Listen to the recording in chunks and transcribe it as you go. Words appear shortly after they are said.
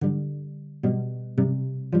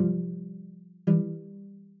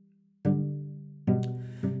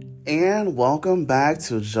And welcome back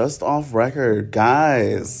to Just Off Record.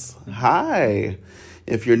 Guys, hi.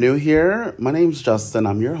 If you're new here, my name's Justin.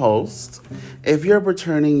 I'm your host. If you're a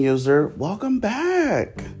returning user, welcome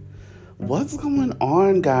back. What's going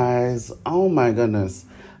on, guys? Oh my goodness.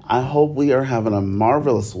 I hope we are having a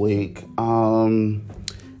marvelous week.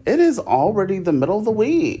 It is already the middle of the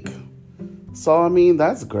week. So,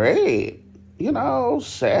 that's great.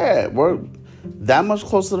 Shit. We're that much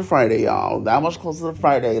closer to Friday, y'all. That much closer to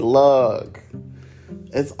Friday. Look.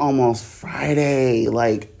 It's almost Friday.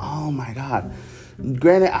 Oh my God.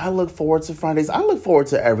 Granted, I look forward to Fridays. I look forward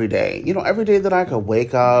to every day. Every day that I could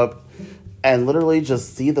wake up and literally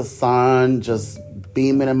just see the sun just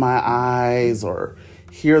beaming in my eyes or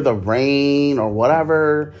hear the rain or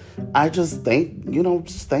whatever. I just thank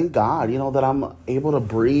God, that I'm able to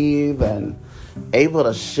breathe and able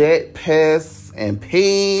to shit, piss, and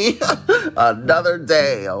pee another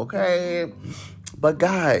day, okay? But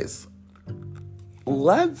guys,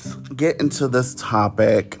 let's get into this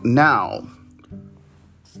topic. Now,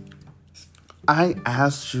 I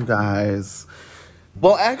asked you guys,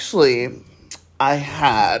 well, actually, I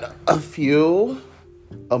had a few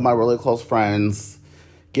of my really close friends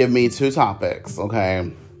give me two topics, okay?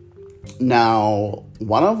 Now,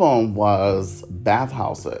 one of them was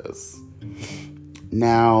bathhouses.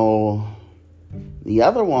 Now, the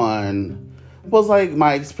other one was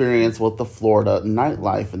my experience with the Florida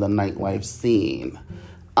nightlife and the nightlife scene.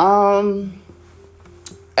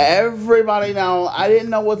 Everybody now, I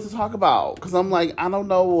didn't know what to talk about because I'm I don't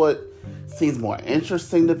know what seems more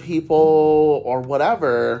interesting to people or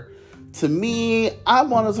whatever. To me, I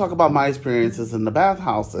want to talk about my experiences in the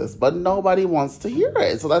bathhouses, but nobody wants to hear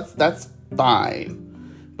it. So that's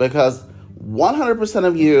fine because 100%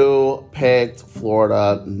 of you picked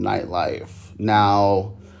Florida nightlife.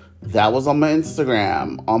 Now, that was on my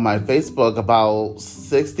Instagram. On my Facebook, about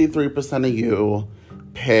 63% of you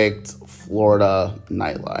picked Florida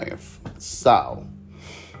nightlife. So,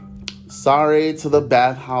 sorry to the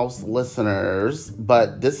bathhouse listeners,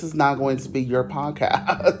 but this is not going to be your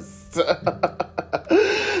podcast.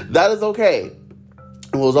 That is okay.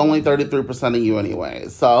 It was only 33% of you anyway.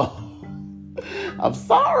 So, I'm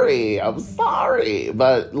sorry.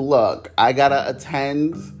 But look, I gotta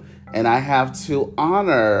attend and I have to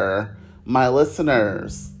honor my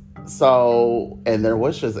listeners. So, and their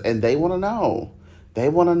wishes. And they want to know.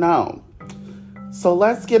 So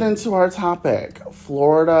let's get into our topic.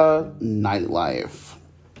 Florida nightlife.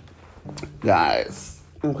 Guys.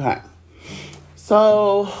 Okay.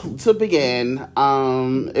 So, to begin,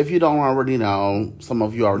 if you don't already know, some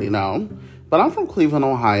of you already know, but I'm from Cleveland,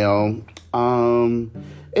 Ohio.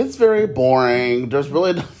 It's very boring. There's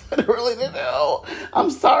really nothing really to do. I'm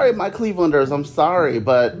sorry, my Clevelanders. I'm sorry,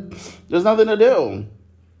 but there's nothing to do.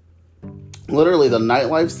 Literally, the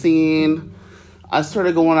nightlife scene. I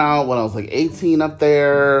started going out when I was 18 up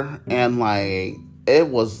there, and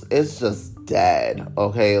it's just dead.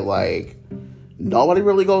 Okay, nobody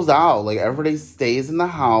really goes out. Everybody stays in the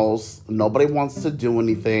house. Nobody wants to do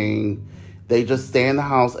anything. They just stay in the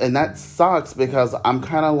house. And that sucks because I'm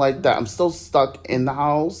kind of like that. I'm still stuck in the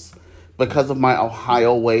house because of my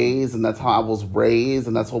Ohio ways. And that's how I was raised.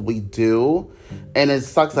 And that's what we do. And it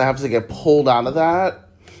sucks I have to get pulled out of that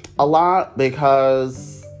a lot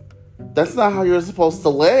because that's not how you're supposed to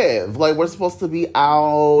live. We're supposed to be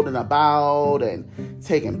out and about and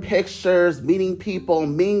taking pictures, meeting people,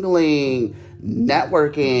 mingling,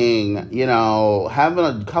 networking, having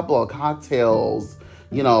a couple of cocktails,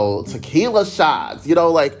 tequila shots,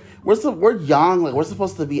 we're young, we're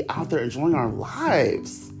supposed to be out there enjoying our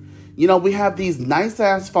lives. We have these nice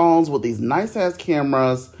ass phones with these nice ass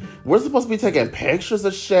cameras. We're supposed to be taking pictures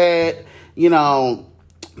of shit,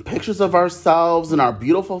 pictures of ourselves and our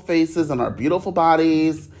beautiful faces and our beautiful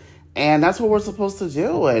bodies. And that's what we're supposed to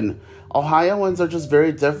do. And Ohioans are just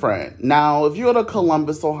very different. Now, if you go to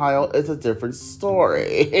Columbus, Ohio, it's a different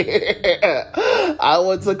story. I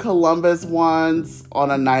went to Columbus once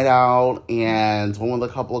on a night out and went with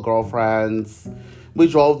a couple of girlfriends. We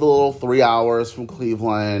drove the little 3 hours from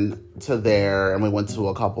Cleveland to there, and we went to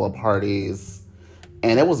a couple of parties.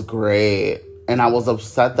 And it was great. And I was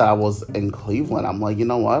upset that I was in Cleveland. I'm like, you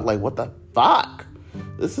know what? What the fuck?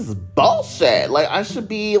 This is bullshit. I should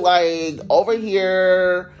be, over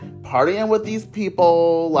here partying with these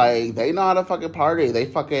people. They know how to fucking party. They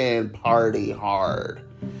fucking party hard.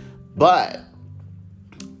 But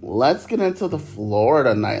let's get into the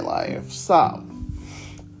Florida nightlife. So,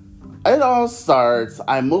 it all starts,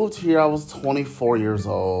 I moved here, I was 24 years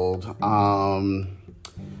old. I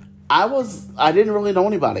didn't really know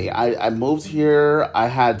anybody. I moved here. I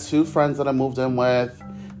had two friends that I moved in with.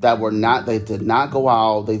 they did not go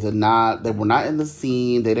out. They were not in the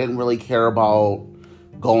scene. They didn't really care about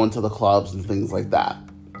going to the clubs and things like that.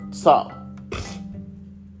 So,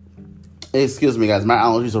 excuse me, guys. My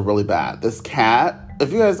allergies are really bad. This cat,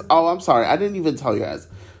 if you guys, oh, I'm sorry. I didn't even tell you guys.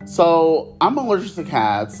 So, I'm allergic to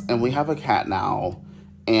cats, and we have a cat now,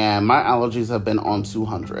 and my allergies have been on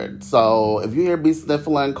 200. So, if you hear me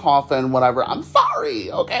sniffling, coughing, whatever, I'm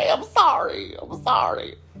sorry, okay? I'm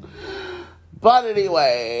sorry. But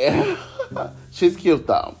anyway, she's cute,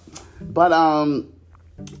 though. But,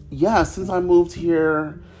 yeah, since I moved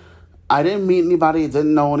here, I didn't meet anybody,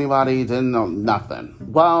 didn't know anybody, didn't know nothing.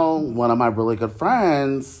 Well, one of my really good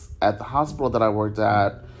friends at the hospital that I worked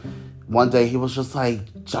at, one day he was just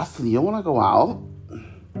like, Justin, you want to go out?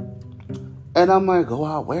 And I'm like, go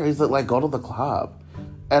out where? He's like, go to the club.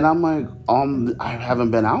 And I'm like, I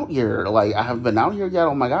haven't been out here. Like, I haven't been out here yet.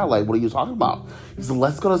 Oh my God, like, what are you talking about? He's like,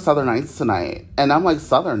 let's go to Southern Nights tonight. And I'm like,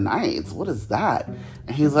 Southern Nights? What is that?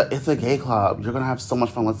 And he's like, it's a gay club. You're going to have so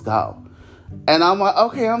much fun. Let's go. And I'm like,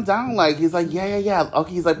 okay, I'm down. Like, he's like, yeah.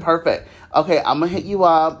 Okay, he's like, perfect. Okay, I'm going to hit you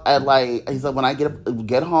up at like, he's like, when I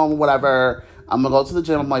get home, whatever, I'm going to go to the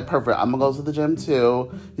gym. I'm like, perfect. I'm going to go to the gym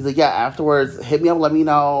too. He's like, yeah, afterwards, hit me up, let me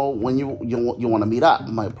know when you want to meet up.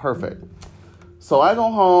 I'm like, perfect. So I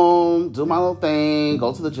go home, do my little thing,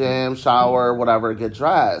 go to the gym, shower, whatever, get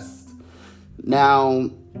dressed. Now,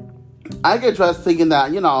 I get dressed thinking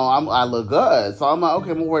that, I look good. So I'm like,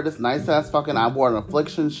 okay, I'm going to wear this nice-ass I wore an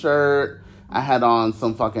Affliction shirt. I had on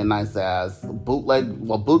some fucking nice-ass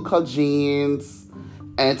bootcut jeans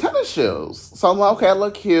and tennis shoes. So I'm like, okay, I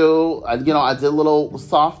look cute. I did a little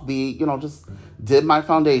soft beat, just did my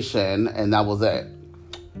foundation, and that was it.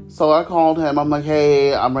 So I called him. I'm like,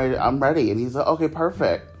 hey, I'm ready. And he's like, okay,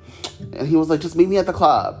 perfect. And he was like, just meet me at the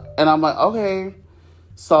club. And I'm like, okay.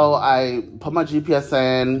 So I put my GPS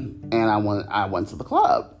in, and I went to the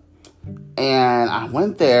club. And I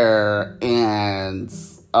went there, and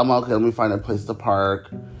I'm like, okay, let me find a place to park.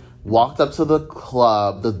 Walked up to the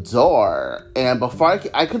club, the door. And before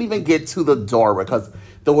I couldn't even get to the door because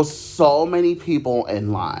there were so many people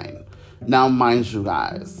in line. Now, mind you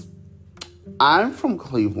guys, I'm from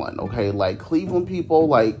Cleveland, okay? Like, Cleveland people,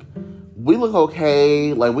 like, we look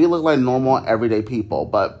okay. Like, we look like normal, everyday people.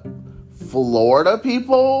 But Florida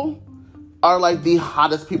people are, like, the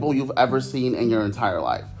hottest people you've ever seen in your entire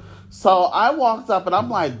life. So I walked up, and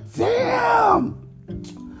I'm like, damn.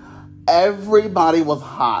 Everybody was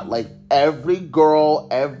hot. Like, every girl,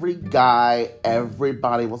 every guy,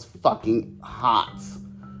 everybody was fucking hot.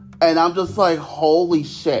 And I'm just like, holy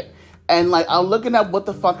shit. And, like, I'm looking at what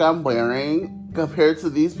the fuck I'm wearing compared to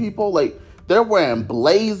these people. Like, they're wearing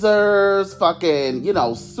blazers, fucking,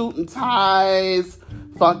 suit and ties.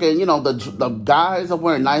 Fucking, the guys are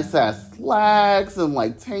wearing nice-ass slacks and,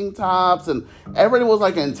 like, tank tops. And everybody was,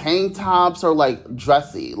 like, in tank tops or, like,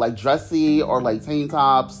 dressy or, like, tank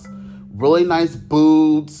tops. Really nice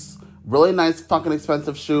boots. Really nice fucking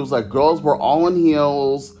expensive shoes. Like, girls were all in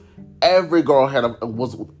heels. Every girl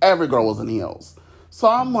was in heels. So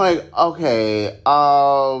I'm like, okay,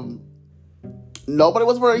 nobody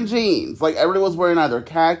was wearing jeans. Like, everybody was wearing either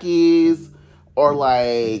khakis or,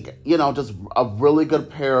 like, just a really good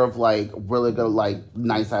pair of, like, really good, like,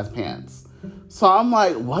 nice-ass pants. So I'm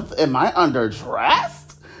like, what? Am I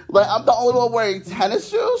underdressed? Like, I'm the only one wearing tennis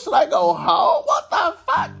shoes? Should I go home? What the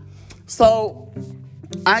fuck? So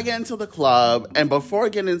I get into the club, and before I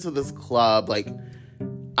get into this club, like,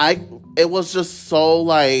 it was just so,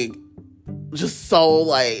 like,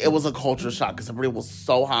 it was a culture shock because everybody was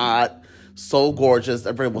so hot, so gorgeous.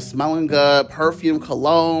 Everybody was smelling good, perfume,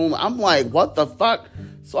 cologne. I'm like, what the fuck?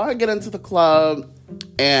 So I get into the club,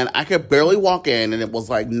 and I could barely walk in, and it was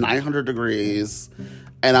like 900 degrees.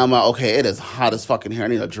 And I'm like, okay, it is hot as fucking here. I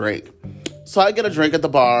need a drink. So I get a drink at the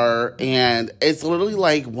bar, and it's literally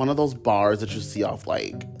like one of those bars that you see off,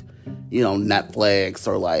 like, Netflix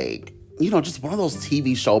or, like, just one of those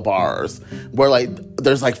TV show bars where, like,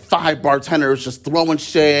 there's, like, 5 bartenders just throwing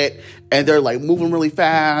shit, and they're, like, moving really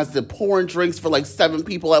fast and pouring drinks for, like, 7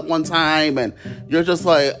 people at one time, and you're just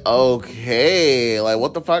like, okay, like,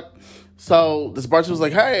 what the fuck? So this bartender was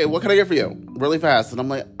like, hey, what can I get for you? Really fast. And I'm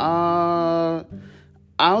like,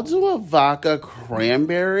 I'll do a vodka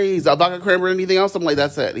cranberry. Is that vodka cranberry or anything else? I'm like,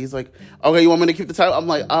 that's it. He's like, okay, you want me to keep the title? I'm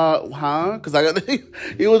like, huh? Because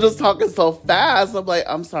he was just talking so fast. I'm like,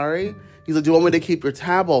 I'm sorry. He's like, do you want me to keep your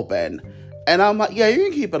tab open? And I'm like, yeah, you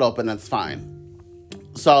can keep it open. That's fine.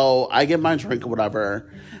 So I get my drink or whatever,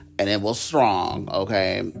 and it was strong,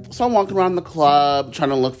 okay? So I'm walking around the club trying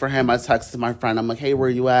to look for him. I texted my friend. I'm like, hey, where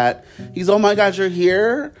are you at? He's, oh my God, you're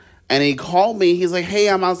here? And he called me. He's like, hey,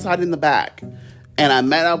 I'm outside in the back. And I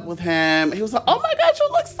met up with him. He was like, oh my God, you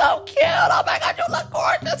look so cute. Oh my God, you look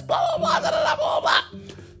gorgeous. Blah, blah, blah, blah, blah, blah, blah.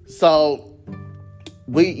 So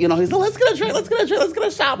he's like, let's get a drink, let's get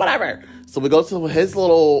a shot, whatever. So we go to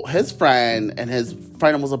his friend, and his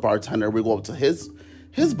friend was a bartender. We go up to his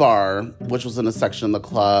bar, which was in a section of the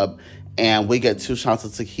club, and we get 2 shots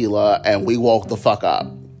of tequila, and we woke the fuck up.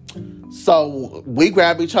 So we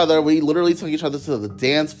grab each other. We literally took each other to the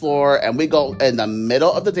dance floor, and we go in the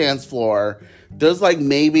middle of the dance floor. There's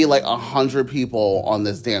maybe 100 people on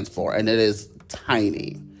this dance floor, and it is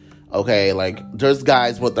tiny. Okay, there's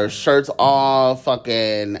guys with their shirts off,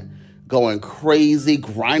 fucking going crazy,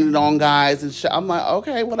 grinding on guys and shit. I'm like,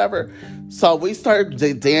 okay, whatever. So we start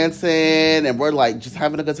dancing, and we're just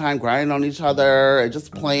having a good time, grinding on each other, and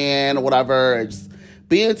just playing or whatever, and just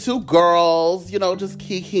being 2 girls, just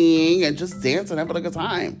kikiing and just dancing, having a good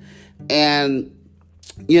time. And,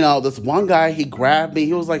 this one guy, he grabbed me.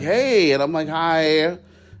 He was like, hey. And I'm like, hi.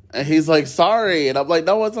 And he's like, sorry. And I'm like,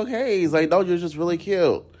 no, it's okay. He's like, no, you're just really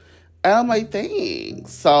cute. And I'm like,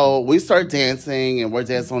 thanks. So we start dancing, and we're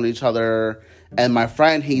dancing on each other. And my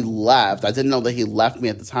friend, he left. I didn't know that he left me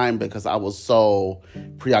at the time because I was so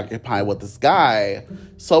preoccupied with this guy.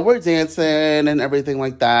 So we're dancing and everything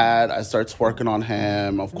like that. I start twerking on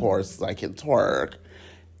him. Of course, I can twerk.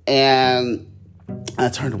 And I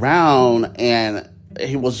turned around, and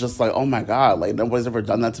he was just like, oh my God, nobody's ever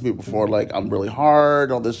done that to me before. I'm really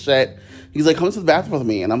hard, all this shit. He's like, come to the bathroom with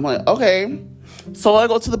me. And I'm like, okay. So I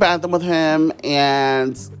go to the bathroom with him,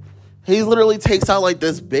 and he literally takes out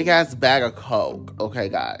this big ass bag of Coke. Okay,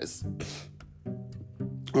 guys.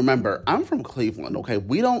 Remember, I'm from Cleveland, okay?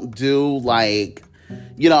 We don't do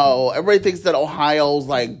everybody thinks that Ohio's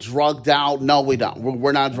drugged out. No, we don't.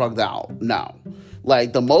 We're not drugged out. No.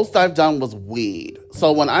 The most I've done was weed.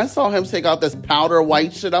 So when I saw him take out this powder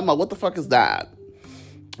white shit, I'm like, what the fuck is that?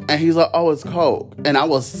 And he's like, oh, it's Coke. And I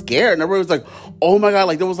was scared. And everybody was like, oh my God.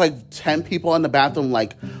 There was 10 people in the bathroom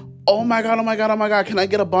oh my God, oh my God, oh my God. Can I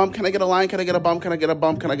get a bump? Can I get a line? Can I get a bump? Can I get a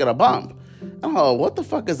bump? Can I get a bump? Oh, what the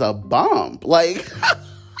fuck is a bump? What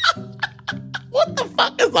the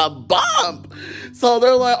fuck is a bump? So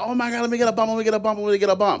they're like, oh my God, let me get a bump, let me get a bump, let me get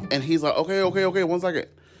a bump. And he's like, okay, 1 second.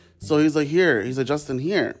 So he's like, here. He's like, Justin,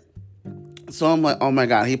 here. So I'm like, oh my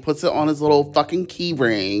God. He puts it on his little fucking key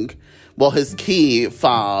ring. Well, his key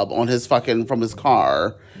fob on his from his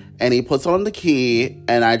car. And he puts on the key,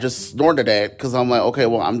 and I just snorted it because I'm like, okay,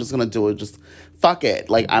 well, I'm just going to do it. Just fuck it.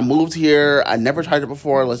 I moved here. I never tried it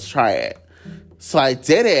before. Let's try it. So I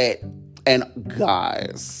did it. And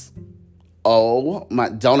guys,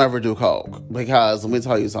 don't ever do Coke, because let me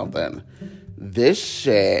tell you something. This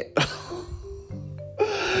shit,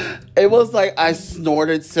 it was I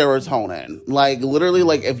snorted serotonin.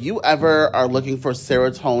 Literally, if you ever are looking for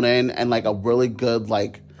serotonin and a really good,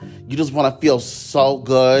 you just want to feel so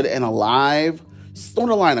good and alive, snort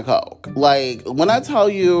a line of Coke. When I tell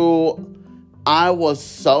you, I was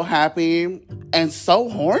so happy and so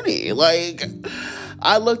horny.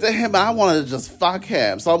 I looked at him and I wanted to just fuck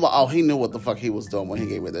him. So I'm like, oh, he knew what the fuck he was doing when he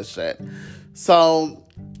gave me this shit. So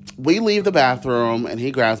we leave the bathroom, and he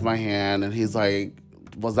grabs my hand, and he's like,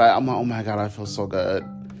 I'm like, oh my God, I feel so good.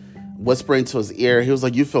 Whispering to his ear, he was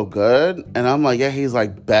like, you feel good? And I'm like, yeah. He's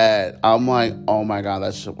like, bet. I'm like, oh my God,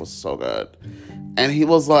 that shit was so good. And he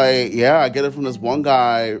was like, yeah, I get it from this one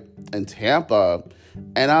guy in Tampa.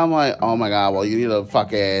 And I'm like, oh my God, well, you need to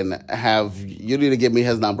give me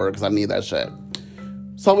his number, because I need that shit.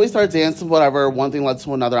 So we start dancing, whatever. One thing led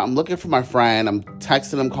to another. I'm looking for my friend. I'm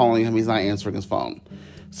texting him, calling him. He's not answering his phone.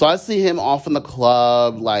 So I see him off in the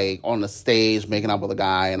club, on the stage, making out with a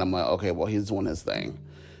guy. And I'm like, okay, well, he's doing his thing.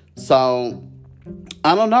 So,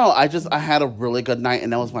 I don't know. I had a really good night,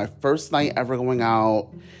 and that was my first night ever going out,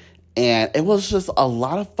 and it was just a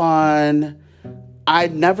lot of fun.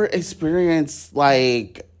 I'd never experienced,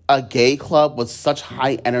 a gay club with such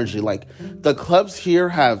high energy. The clubs here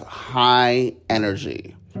have high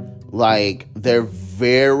energy. They're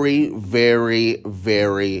very, very,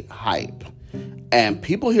 very hype. And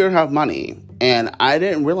people here have money, and I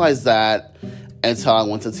didn't realize that until I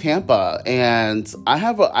went to Tampa. And I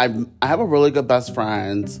have a really good best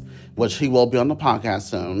friend, which he will be on the podcast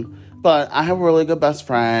soon. But I have a really good best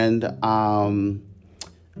friend, and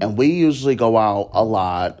we usually go out a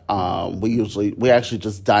lot. We actually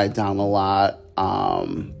just died down a lot.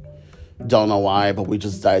 Don't know why, but we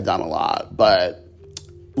just died down a lot. But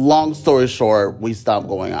long story short, we stopped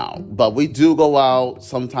going out. But we do go out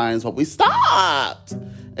sometimes, but we stopped.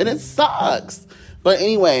 And it sucks. But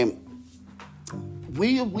anyway,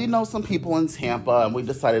 we know some people in Tampa, and we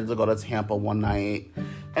decided to go to Tampa one night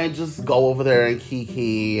and just go over there and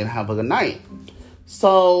kiki and have a good night.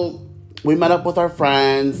 So we met up with our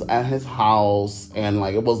friends at his house, and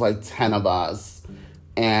like it was like 10 of us,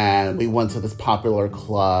 and we went to this popular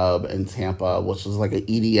club in Tampa, which was like an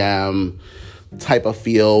EDM type of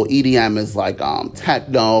feel. EDM is like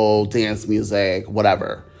techno, dance music,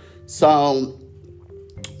 whatever. So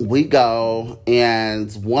we go,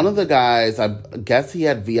 and one of the guys, I guess he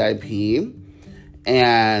had VIP,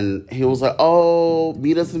 and he was like, oh,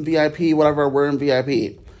 meet us in VIP, whatever, we're in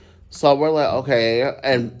VIP. So we're like, okay.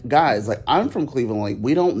 And guys, like, I'm from Cleveland. Like,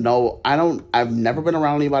 we don't know. I've never been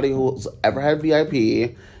around anybody who's ever had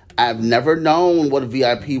VIP. I've never known what a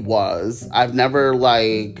VIP was. I've never,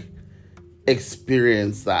 like,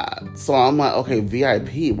 experienced that. So I'm like, okay,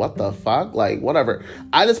 VIP, what the fuck? Like, whatever.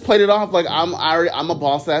 I just played it off like I'm a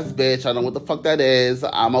boss ass bitch. I know what the fuck that is.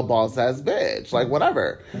 I'm a boss ass bitch. Like,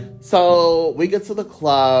 whatever. So we get to the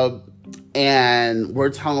club, and we're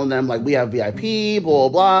telling them, like, we have VIP, blah,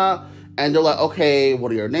 blah. And they're like, okay, what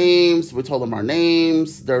are your names? We told them our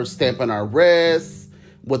names. They're stamping our wrists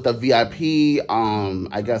with the VIP,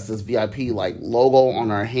 I guess this VIP, like, logo on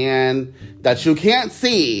our hand that you can't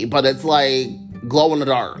see, but it's, like, glow in the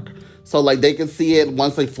dark. So, like, they can see it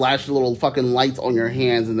once they flash the little fucking lights on your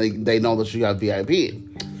hands, and they know that you got VIP.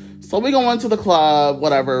 So we go into the club,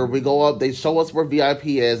 whatever. We go up. They show us where VIP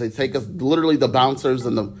is. They take us, literally, the bouncers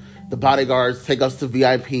and the bodyguards take us to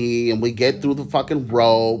VIP, and we get through the fucking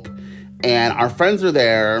rope, and our friends are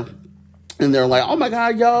there, and they're like, oh my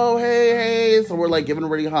God, yo, hey. So we're like giving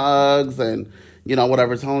everybody hugs and, you know,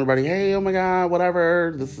 whatever, telling everybody, hey, oh my God,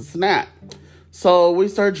 whatever, this is Snap. So we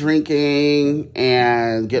start drinking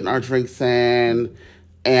and getting our drinks in,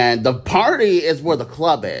 and the party is where the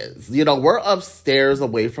club is. You know, we're upstairs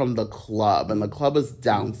away from the club, and the club is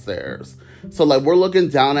downstairs. So, like, we're looking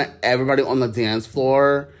down at everybody on the dance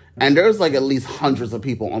floor, and there's, like, at least hundreds of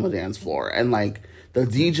people on the dance floor. And, like, the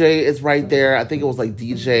DJ is right there. I think it was, like,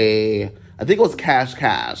 I think it was Cash.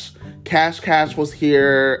 Cash was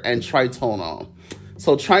here, and Tritonal.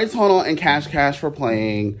 So, Tritonal and Cash were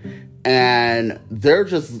playing, and they're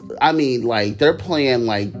just, I mean, like, they're playing,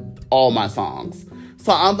 like, all my songs.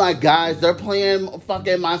 So, I'm like, guys, they're playing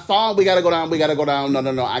fucking my song. We gotta go down.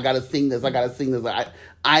 No. I gotta sing this.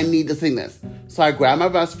 I need to sing this. So, I grab my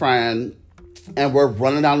best friend, and we're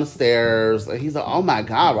running down the stairs. And he's like, oh my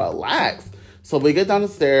God, relax. So we get down the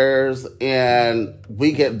stairs, and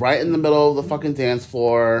we get right in the middle of the fucking dance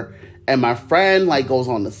floor. And my friend, like, goes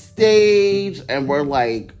on the stage, and we're,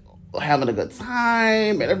 like, having a good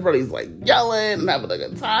time. And everybody's, like, yelling and having a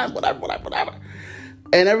good time, whatever.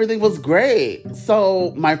 And everything was great.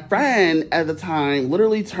 So my friend at the time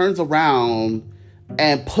literally turns around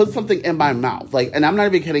and puts something in my mouth. Like, and I'm not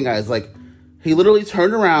even kidding, guys. Like, he literally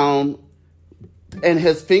turned around, and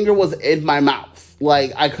his finger was in my mouth.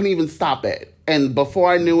 Like, I couldn't even stop it. And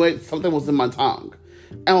before I knew it, something was in my tongue.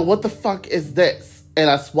 And what the fuck is this? And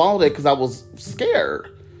I swallowed it because I was scared.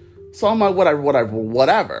 So I'm like,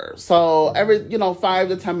 whatever. So 5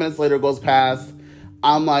 to 10 minutes later goes past.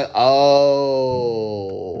 I'm like, oh,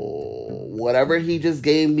 whatever he just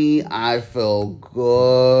gave me, I feel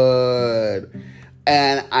good.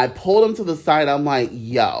 And I pulled him to the side. I'm like,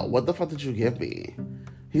 yo, what the fuck did you give me?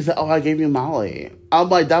 He said, oh, I gave you Molly. I'm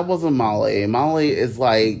like, that wasn't Molly. Molly is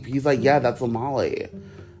like, he's like, yeah, that's a Molly.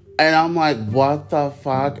 And I'm like, what the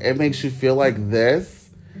fuck? It makes you feel like this?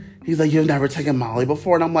 He's like, you've never taken Molly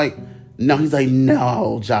before? And I'm like, no. He's like,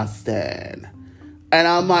 no, Justin. And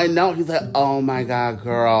I'm like, no. He's like, oh my God,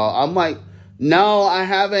 girl. I'm like, no, I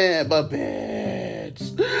haven't. But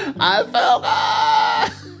bitch, I felt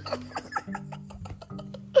good.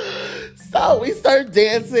 So we start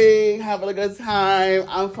dancing, having a good time.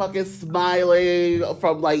 I'm fucking smiling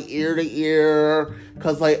from, like, ear to ear.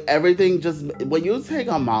 Because, like, everything just... When you take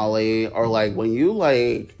a Molly, or, like, when you,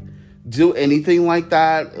 like, do anything like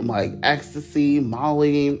that, like, ecstasy,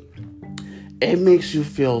 Molly, it makes you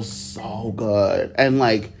feel so good. And,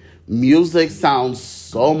 like, music sounds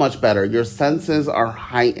so much better. Your senses are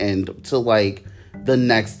heightened to, like, the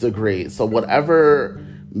next degree. So whatever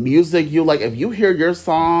music you like, if you hear your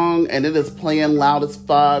song and it is playing loud as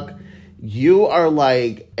fuck, you are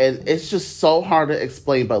like, and it's just so hard to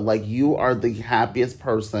explain, but, like, you are the happiest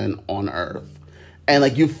person on earth. And,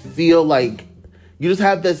 like, you feel like you just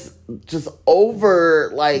have this just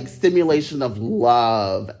over, like, stimulation of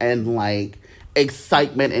love and, like,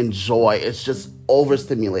 excitement and joy. It's just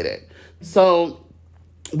overstimulated. So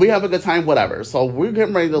we have a good time, whatever. So we're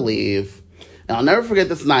getting ready to leave. And I'll never forget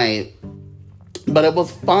this night. But it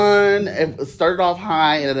was fun. It started off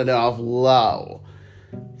high and ended off low.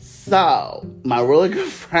 So, my really good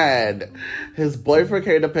friend, his boyfriend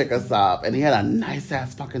came to pick us up, and he had a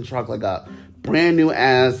nice-ass fucking truck, like a brand new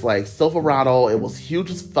ass, like, Silverado. It was huge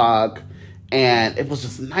as fuck. And it was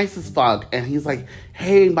just nice as fuck. And he's like,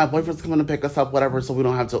 hey, my boyfriend's coming to pick us up, whatever, so we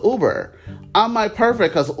don't have to Uber. I'm like,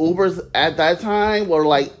 perfect, because Ubers at that time were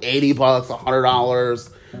like $80,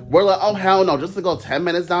 $100. We're like, oh, hell no, just to go 10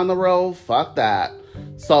 minutes down the road? Fuck that.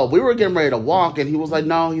 So we were getting ready to walk, and he was like,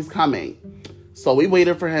 no, he's coming. So we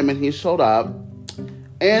waited for him, and he showed up.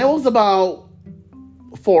 And it was about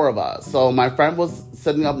 4 of us. So my friend was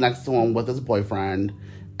sitting up next to him with his boyfriend.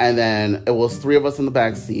 And then it was 3 of us in the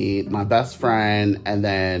back seat, my best friend, and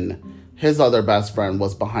then his other best friend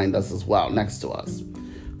was behind us as well, next to us.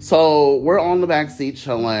 So we're on the back seat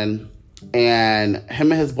chilling, and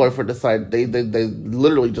him and his boyfriend decide, they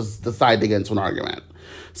literally just decide to get into an argument.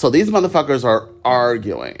 So these motherfuckers are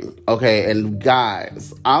arguing, okay? And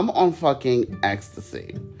guys, I'm on fucking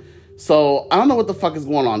ecstasy. So I don't know what the fuck is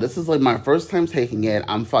going on. This is like my first time taking it.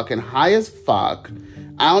 I'm fucking high as fuck.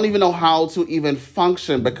 I don't even know how to even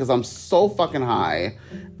function because I'm so fucking high.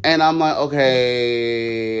 And I'm like,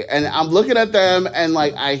 okay. And I'm looking at them and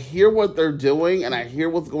like, I hear what they're doing and I hear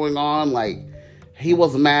what's going on. Like, he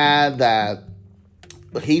was mad that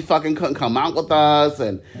he fucking couldn't come out with us.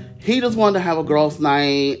 And he just wanted to have a girls'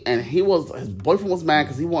 night. And his boyfriend was mad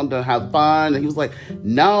because he wanted to have fun. And he was like,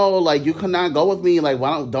 no, like, you cannot go with me. Like,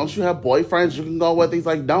 don't you have boyfriends you can go with? He's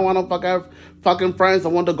like, no, I don't have fucking friends. I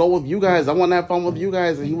want to go with you guys. I want to have fun with you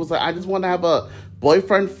guys. And he was like, I just want to have a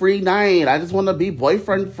boyfriend-free night. I just want to be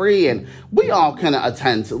boyfriend-free. And we all can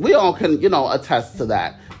attest to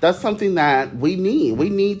that. That's something that we need. We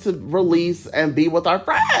need to release and be with our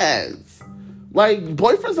friends. Like,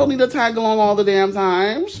 boyfriends don't need to tag along all the damn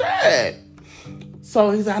time. Shit.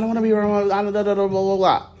 So he's like, I don't want to be around, blah, blah, blah,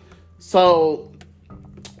 blah. So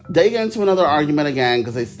they get into another argument again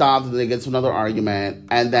because they stopped and they get into another argument.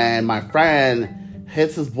 And then my friend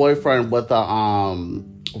hits his boyfriend with a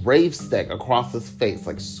rave stick across his face,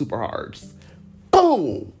 like super hard. Just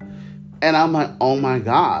boom. And I'm like, oh my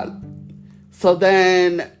God. So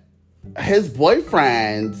then his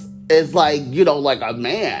boyfriend is like, like a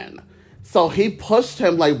man. So he pushed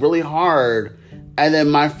him like really hard. And then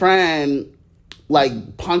my friend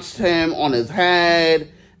like punched him on his head.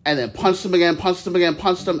 And then punched him again.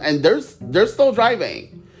 And they're still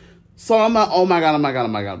driving. So I'm like, oh my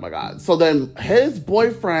God. So then his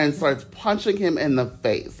boyfriend starts punching him in the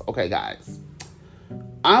face. Okay, guys.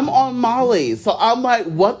 I'm on Molly. So I'm like,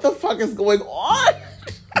 what the fuck is going on?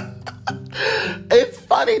 It's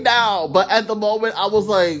funny now. But at the moment, I was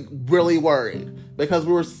like really worried. Because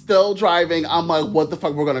we were still driving. I'm like, what the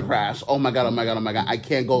fuck? We're going to crash. Oh my God. I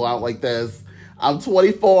can't go out like this. I'm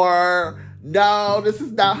 24. No, this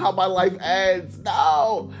is not how my life ends.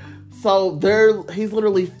 No. So he's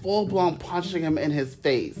literally full-blown punching him in his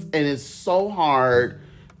face. And it's so hard.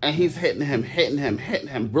 And he's hitting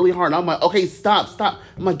him really hard. And I'm like, okay, stop.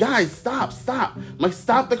 I'm like, guys, stop. I'm like,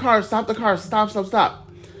 stop the car. Stop.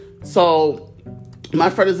 So my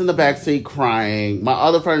friend is in the backseat crying. My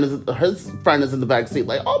other friend his friend is in the backseat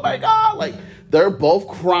like, oh my God. Like, they're both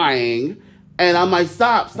crying. And I'm like,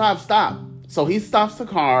 stop. So he stops the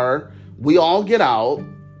car. We all get out.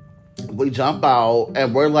 We jump out.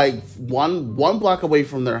 And we're like one block away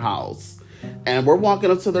from their house. And we're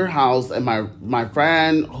walking up to their house. And my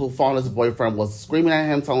friend who fought his boyfriend was screaming at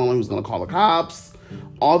him, telling him he was going to call the cops.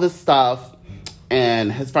 All this stuff.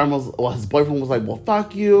 And his boyfriend was like, well,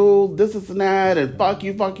 fuck you, this and that, and fuck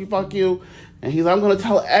you. And he's like, I'm going to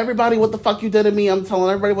tell everybody what the fuck you did to me. I'm telling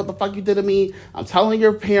everybody what the fuck you did to me. I'm telling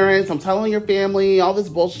your parents. I'm telling your family, all this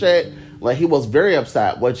bullshit. Like, he was very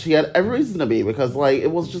upset, which he had every reason to be, because, like,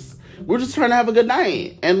 we're just trying to have a good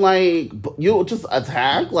night. And, like, you just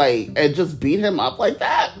attack, like, and just beat him up like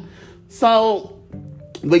that. So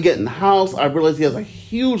we get in the house. I realize he has a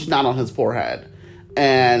huge knot on his forehead.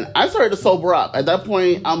 And I started to sober up. At that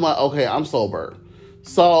point, I'm like, okay, I'm sober.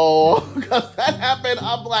 So, because that happened,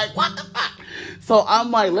 I'm like, what the fuck? So I'm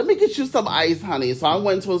like, let me get you some ice, honey. So I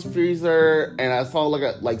went to his freezer and I saw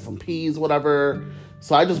like some peas, whatever.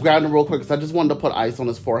 So I just grabbed him real quick because I just wanted to put ice on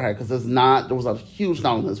his forehead because there was a huge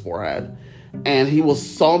knot on his forehead. And he was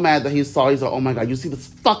so mad that he's like, oh my God, you see this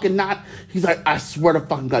fucking knot? He's like, I swear to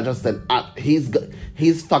fucking God, Justin,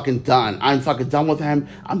 he's fucking done. I'm fucking done with him.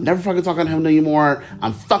 I'm never fucking talking to him anymore.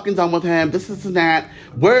 I'm fucking done with him. This and that.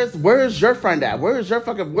 Where's your friend at? Where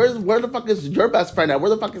the fuck is your best friend at? Where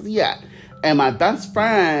the fuck is he at? And my best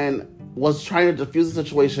friend was trying to defuse the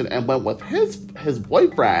situation and went with his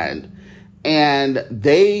boyfriend, and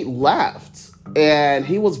they left. And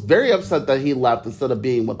he was very upset that he left instead of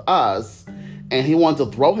being with us. And he wanted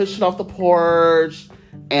to throw his shit off the porch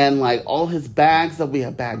and like all his bags that we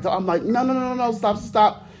had bagged up. I'm like, no,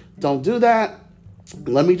 stop. Don't do that.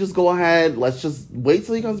 Let me just go ahead. Let's just wait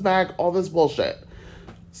till he comes back. All this bullshit.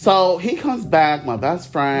 So he comes back, my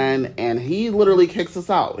best friend, and he literally kicks us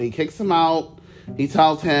out. He kicks him out. He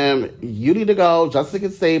tells him, you need to go. Justin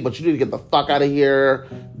can stay, but you need to get the fuck out of here.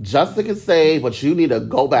 Justin can stay, but you need to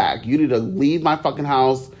go back. You need to leave my fucking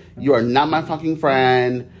house. You are not my fucking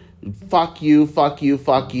friend. Fuck you, fuck you,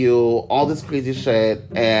 fuck you. All this crazy shit.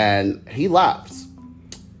 And he left.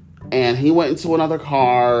 And he went into another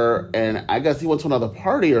car, and I guess he went to another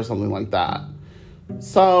party or something like that.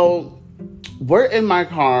 So we're in my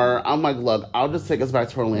car. I'm like, look, I'll just take us back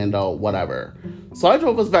to Orlando, whatever. So I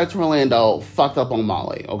drove us back to Orlando, fucked up on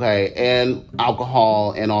Molly, okay? And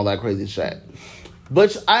alcohol and all that crazy shit.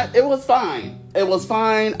 Which, it was fine. It was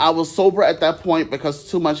fine. I was sober at that point because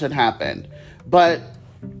too much had happened. But,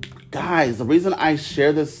 guys, the reason I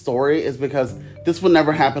share this story is because this would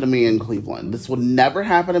never happen to me in Cleveland. This would never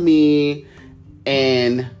happen to me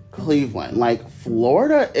in Cleveland. Like,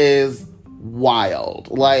 Florida is wild.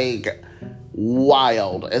 Like,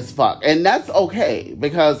 wild as fuck. And that's okay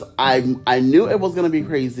because I knew it was going to be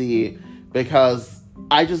crazy because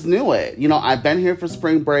I just knew it. You know, I've been here for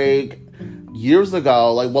spring break years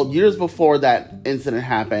ago. Like, well, years before that incident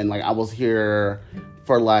happened. Like, I was here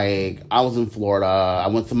for I was in Florida. I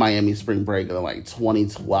went to Miami spring break in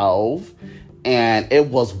 2012. And it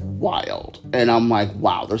was wild. And I'm like,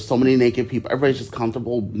 wow, there's so many naked people. Everybody's just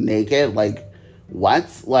comfortable naked. Like, what?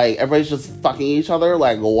 Like, everybody's just fucking each other.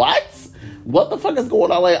 Like, what? What the fuck is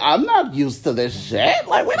going on? Like, I'm not used to this shit.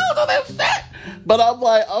 Like, we don't do this shit. But I'm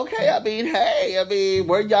like, okay, hey,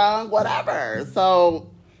 we're young, whatever.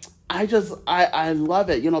 So I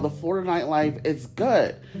love it. You know, the Florida nightlife is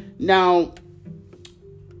good. Now,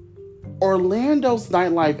 Orlando's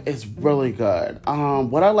nightlife is really good.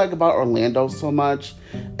 What I like about Orlando so much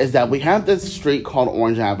is that we have this street called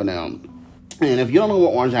Orange Avenue. And if you don't know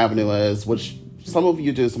what Orange Avenue is, which some of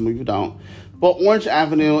you do, some of you don't, but Orange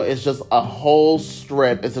Avenue is just a whole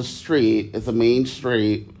strip. It's a street. It's a main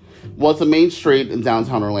street. Well, it's a main street in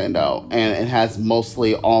downtown Orlando. And it has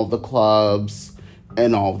mostly all the clubs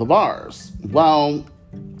and all the bars. Well,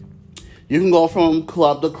 you can go from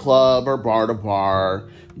club to club or bar to bar.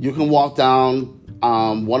 You can walk down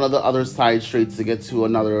one of the other side streets to get to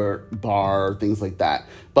another bar, things like that.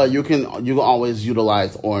 But you can always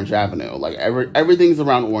utilize Orange Avenue. Like everything's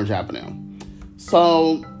around Orange Avenue.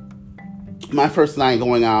 So my first night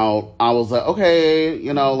going out, I was like, okay,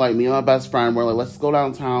 you know, like me and my best friend, we're like, let's go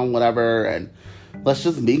downtown, whatever, and let's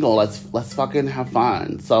just mingle. Let's fucking have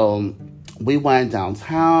fun. So we went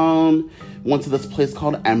downtown, went to this place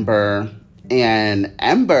called Ember, and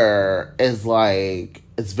Ember is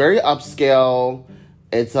it's very upscale.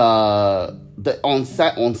 It's on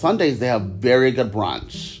Sundays they have very good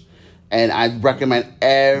brunch. And I recommend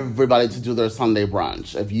everybody to do their Sunday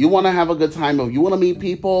brunch. If you want to have a good time, if you want to meet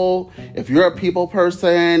people, if you're a people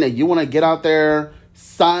person and you want to get out there,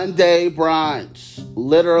 Sunday brunch,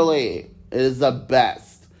 literally, it is the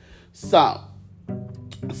best. So,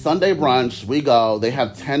 Sunday brunch, we go. They have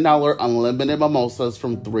 $10 unlimited mimosas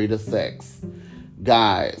from 3 to 6.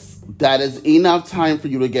 Guys, that is enough time for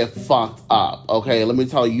you to get fucked up. Okay, let me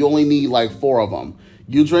tell you, you only need 4 of them.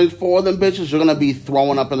 You drink 4 of them bitches, you're going to be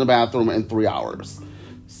throwing up in the bathroom in 3 hours.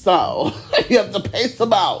 So, you have to pace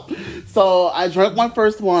them out. So, I drank my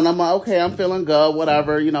first one. I'm like, okay, I'm feeling good,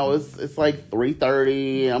 whatever. You know, it's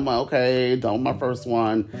 3:30. I'm like, okay, done my first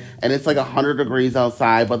one. And it's 100 degrees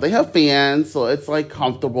outside, but they have fans, so it's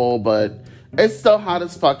comfortable, but it's still hot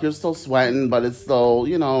as fuck. You're still sweating, but it's still,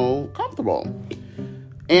 comfortable.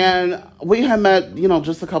 And we had met,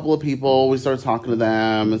 just a couple of people. We started talking to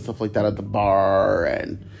them and stuff like that at the bar.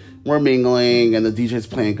 And we're mingling. And the DJ's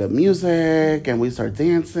playing good music. And we start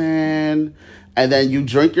dancing. And then you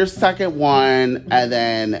drink your second one. And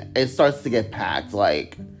then it starts to get packed.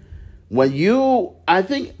 Right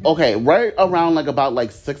around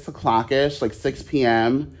about 6 o'clock-ish, 6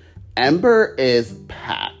 p.m., Ember is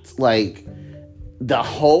packed. The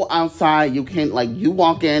whole outside, you can't, you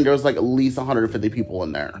walk in, there's at least 150 people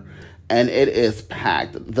in there. And it is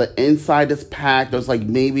packed. The inside is packed. There's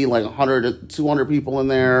maybe 100 to 200 people in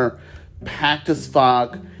there. Packed as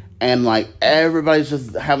fuck. And everybody's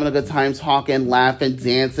just having a good time, talking, laughing,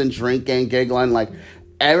 dancing, drinking, giggling.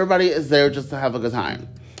 Everybody is there just to have a good time.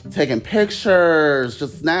 Taking pictures,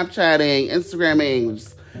 just Snapchatting, Instagramming.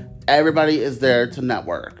 Just, everybody is there to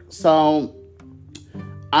network. So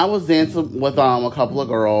I was dancing with a couple of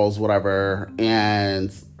girls, whatever,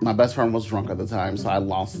 and my best friend was drunk at the time, so I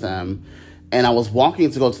lost him. And I was walking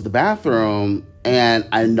to go to the bathroom, and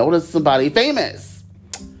I noticed somebody famous.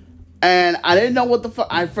 And I didn't know what the fuck,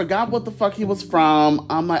 I forgot what the fuck he was from.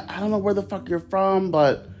 I'm like, I don't know where the fuck you're from,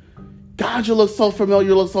 but God, you look so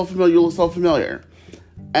familiar,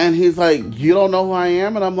 And he's like, you don't know who I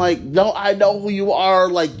am? And I'm like, no, I know who you are.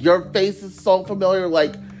 Like, your face is so familiar.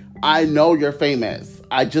 Like, I know you're famous.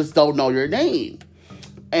 I just don't know your name.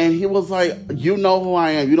 And he was like, you know who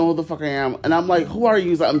I am. You know who the fuck I am. And I'm like, who are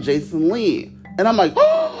you? He's like, I'm Jason Lee. And I'm like,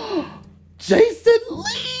 oh, Jason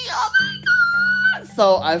Lee. Oh my God.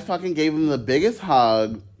 So I fucking gave him the biggest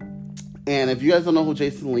hug. And if you guys don't know who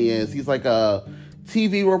Jason Lee is, he's like a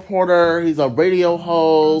TV reporter. He's a radio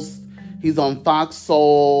host. He's on Fox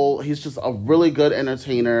Soul. He's just a really good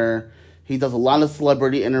entertainer. He does a lot of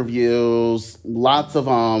celebrity interviews, lots of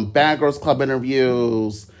Bad Girls Club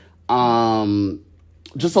interviews,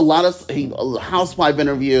 just a lot of housewife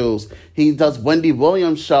interviews. He does Wendy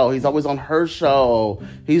Williams' show. He's always on her show.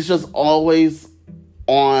 He's just always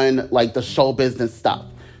on like the show business stuff.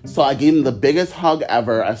 So I gave him the biggest hug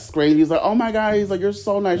ever. I screamed. He's like, oh my God. He's like, you're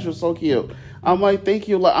so nice. You're so cute. I'm like, thank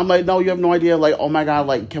you. I'm like, no, you have no idea. Like, oh my God,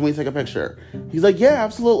 like, can we take a picture? He's like, yeah,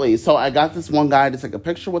 absolutely. So I got this one guy to take a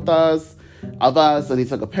picture with us, and he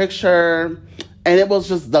took a picture. And it was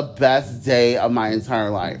just the best day of my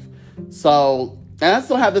entire life. So, and I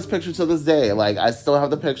still have this picture to this day. Like, I still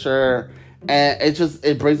have the picture. And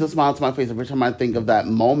it brings a smile to my face every time I think of that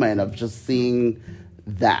moment of just seeing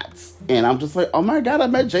that. And I'm just like, oh my God, I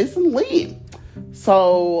met Jason Lee.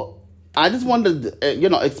 So I just wanted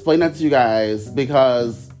to, explain that to you guys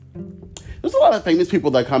because there's a lot of famous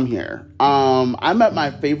people that come here. I met my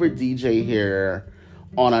favorite DJ here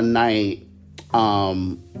on a night.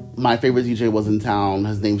 My favorite DJ was in town.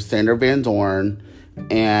 His name's Sander Van Dorn.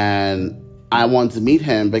 And I wanted to meet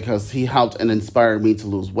him because he helped and inspired me to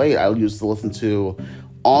lose weight. I used to listen to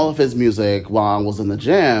all of his music while I was in the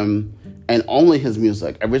gym and only his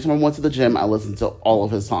music. Every time I went to the gym, I listened to all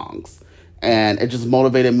of his songs. And it just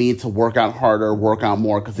motivated me to work out harder, work out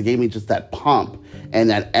more, because it gave me just that pump and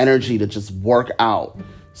that energy to just work out.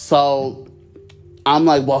 So I'm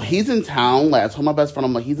like, well, he's in town. Like, I told my best friend,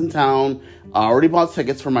 I'm like, he's in town. I already bought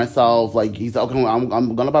tickets for myself. Like, he's okay, I'm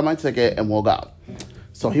going to buy my ticket and we'll go.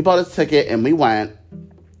 So he bought his ticket and we went.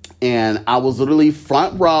 And I was literally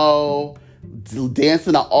front row,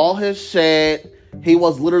 dancing to all his shit. He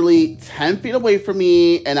was literally 10 feet away from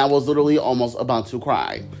me, and I was literally almost about to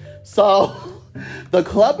cry. So the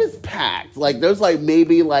club is packed. Like, there's like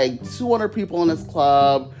maybe like 200 people in this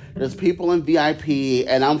club. There's people in VIP,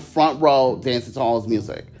 and I'm front row dancing to all his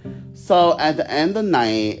music. So at the end of the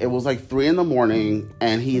night, it was like 3 a.m,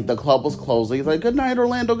 and the club was closing. He's like, good night,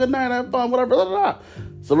 Orlando. Good night. Have fun, whatever. Blah, blah, blah.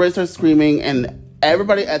 So everybody starts screaming, and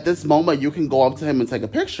everybody at this moment, you can go up to him and take a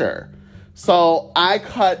picture. So I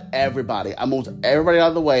cut everybody. I moved everybody out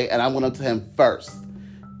of the way, and I went up to him first.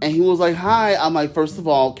 And he was like, hi. I'm like, first of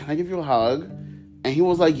all, can I give you a hug? And he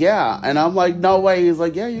was like, yeah. And I'm like, no way. He's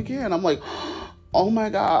like, yeah, you can. I'm like, oh my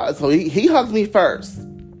God. So he hugged me first.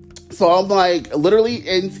 So I'm like literally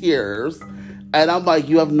in tears. And I'm like,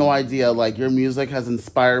 you have no idea. Like, your music has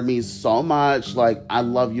inspired me so much. Like, I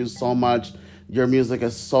love you so much. Your music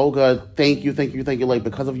is so good. Thank you, thank you, thank you. Like,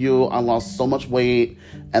 because of you, I lost so much weight.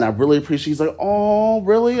 And I really appreciate it. He's like, oh,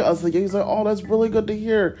 really? I was like, yeah. He's like, oh, that's really good to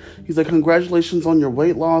hear. He's like, congratulations on your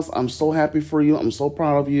weight loss. I'm so happy for you. I'm so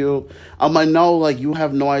proud of you. I'm like, no, like, you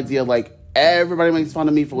have no idea. Like, everybody makes fun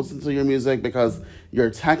of me for listening to your music because you're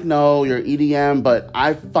techno, you're EDM, but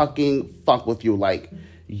I fucking fuck with you. Like,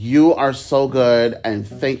 you are so good. And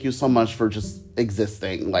thank you so much for just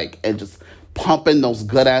existing. Like, and just pumping those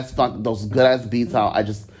good ass beats out.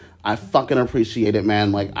 I fucking appreciate it,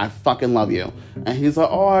 man. Like, I fucking love you. And he's like,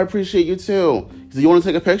 oh, I appreciate you too. He said, you want to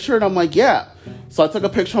take a picture? And I'm like, yeah. So I took a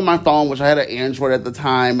picture on my phone, which I had an Android at the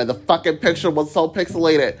time, and the fucking picture was so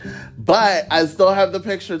pixelated. But I still have the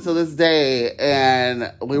picture to this day,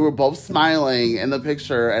 and we were both smiling in the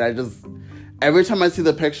picture, and every time I see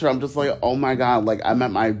the picture, I'm just like, oh my God, like, I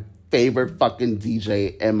met my favorite fucking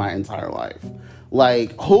DJ in my entire life.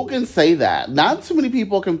 Like, who can say that? Not too many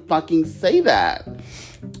people can fucking say that.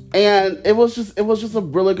 And it was just a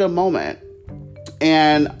really good moment.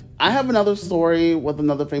 And I have another story with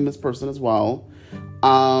another famous person as well.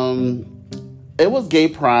 It was Gay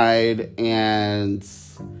Pride, and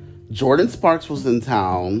Jordan Sparks was in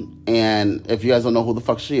town. And if you guys don't know who the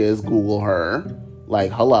fuck she is, Google her.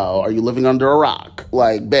 Like, hello, are you living under a rock?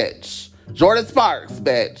 Like, bitch. Jordan Sparks,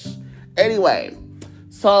 bitch. Anyway,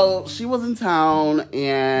 so she was in town,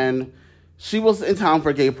 and she was in town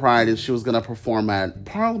for Gay Pride, and she was going to perform at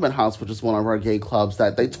Parliament House, which is one of our gay clubs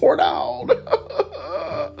that they tore down.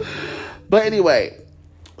 But anyway,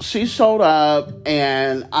 she showed up,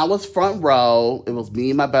 and I was front row. It was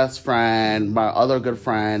me, my best friend, my other good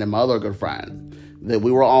friend, and my other good friend. That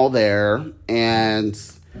we were all there, and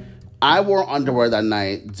I wore underwear that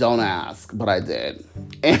night. Don't ask, but I did.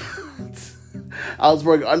 And I was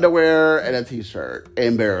wearing underwear and a t-shirt.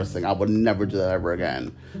 Embarrassing. I would never do that ever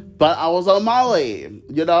again. But I was on Molly.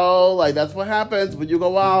 You know, like, that's what happens when you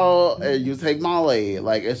go out and you take Molly.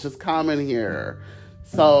 Like, it's just common here.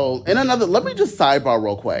 So, let me just sidebar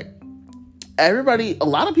real quick. A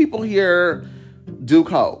lot of people here do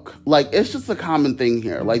coke. Like, it's just a common thing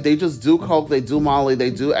here. Like, they just do coke, they do Molly,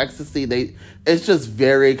 they do ecstasy. It's just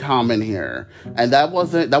very common here. And that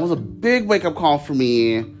was a big wake-up call for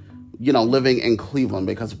me, you know, living in Cleveland,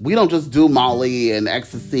 because we don't just do Molly and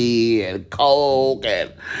ecstasy and coke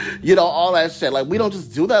and, you know, all that shit. Like, we don't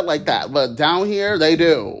just do that like that. But down here, they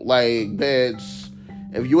do. Like, bitch,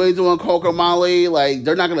 if you ain't doing coke or Molly, like,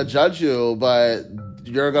 they're not gonna judge you, but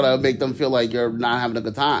you're gonna make them feel like you're not having a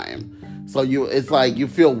good time. So it's like, you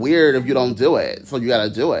feel weird if you don't do it. So you gotta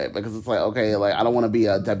do it, because it's like, okay, like, I don't want to be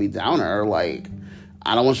a Debbie Downer. Like,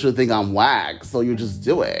 I don't want you to think I'm whack. So you just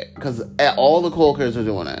do it, because all the cool kids are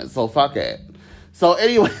doing it. So fuck it. So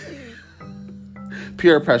anyway,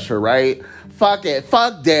 peer pressure, right? Fuck it.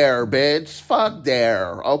 Fuck dare, bitch. Fuck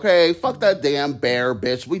dare. Okay? Fuck that damn bear,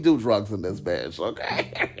 bitch. We do drugs in this bitch.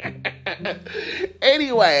 Okay?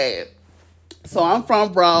 Anyway, so I'm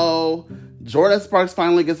front row. Jordan Sparks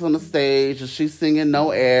finally gets on the stage and she's singing No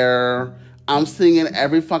Air. I'm singing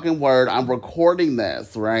every fucking word. I'm recording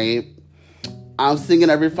this, right? I'm singing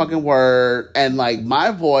every fucking word. And, like, my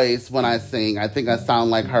voice when I sing, I think I sound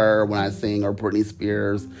like her when I sing, or Britney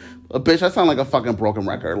Spears. Bitch, I sound like a fucking broken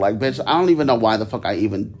record. Like, bitch, I don't even know why the fuck I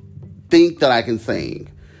even think that I can sing.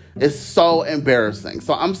 It's so embarrassing.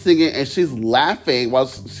 So I'm singing and she's laughing while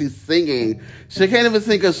she's singing. She can't even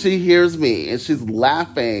sing because she hears me. And she's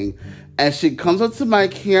laughing. And she comes up to my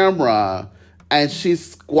camera and she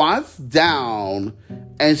squats down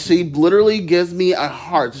and she literally gives me a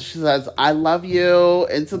heart. She says, I love you,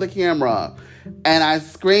 into the camera. And I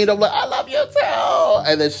screamed, I'm like, I love you too.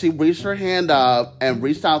 And then she reached her hand up and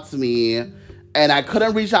reached out to me. And I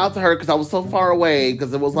couldn't reach out to her because I was so far away,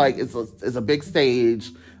 because it was like, it's a big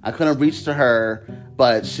stage. I couldn't reach to her,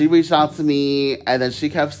 but she reached out to me and then she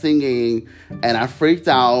kept singing and I freaked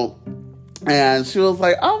out. And she was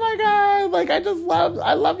like, oh my God, like,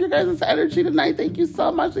 I love your guys' energy tonight. Thank you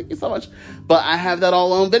so much. Thank you so much. But I have that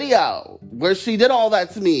all on video where she did all that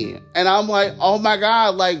to me. And I'm like, oh my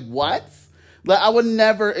God, like, what? Like, I would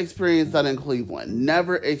never experience that in Cleveland.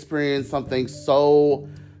 Never experience something so,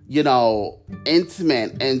 you know,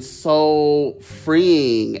 intimate and so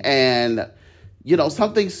freeing and, you know,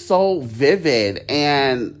 something so vivid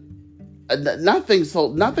and nothing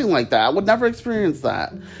like that. I would never experience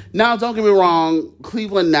that. Now, don't get me wrong,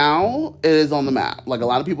 Cleveland now is on the map. Like, a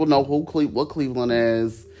lot of people know what Cleveland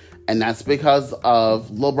is, and that's because of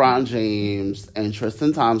LeBron James and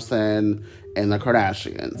Tristan Thompson and the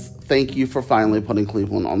Kardashians. Thank you for finally putting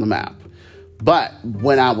Cleveland on the map. But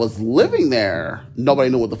when I was living there, nobody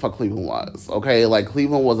knew what the fuck Cleveland was, okay? Like,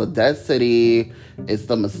 Cleveland was a dead city. It's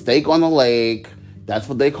the mistake on the lake. That's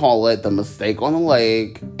what they call it, the mistake on the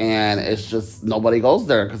lake. And it's just, nobody goes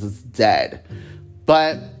there because it's dead.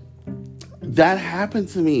 But that happened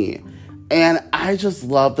to me. And I just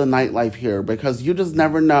love the nightlife here, because you just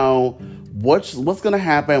never know what's going to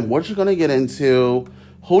happen, what you're going to get into,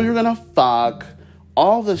 who you're going to fuck,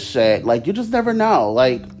 all the shit. Like, you just never know.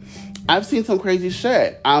 Like, I've seen some crazy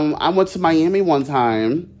shit. I went to Miami one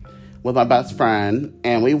time with my best friend,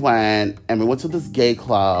 and we went to this gay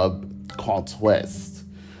club called Twist.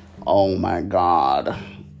 Oh my God.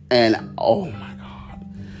 And oh my God.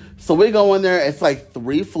 So we go in there, it's like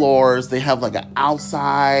 3 floors. They have like an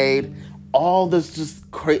outside, all this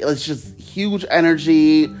just crazy, it's just huge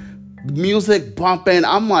energy, music bumping.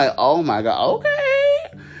 I'm like, oh my God,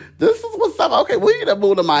 okay. This is what's up. Okay, we need to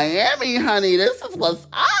move to Miami, honey. This is what's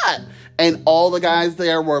up. And all the guys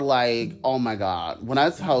there were like, oh my God. When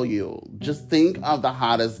I tell you, just think of the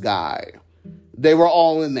hottest guy. They were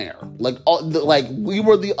all in there. Like we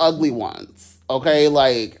were the ugly ones. Okay?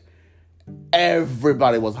 Like,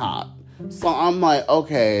 everybody was hot. So I'm like,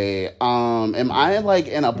 okay, am I like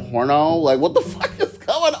in a porno? Like, what the fuck is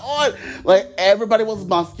going on? Like, everybody was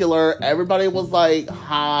muscular. Everybody was like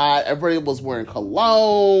hot. Everybody was wearing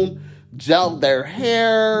cologne, gelled their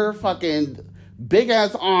hair, fucking big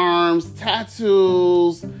ass arms,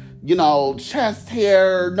 tattoos, you know, chest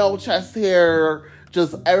hair, no chest hair.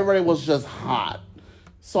 Just, everybody was just hot.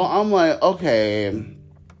 So I'm like, okay.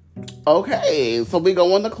 So we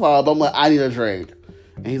go in the club. I'm like, I need a drink.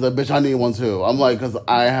 And he's like, bitch, I need one too. I'm like, because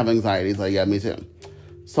I have anxiety. He's like, yeah, me too.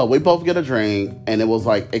 So we both get a drink, and it was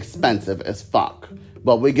like expensive as fuck.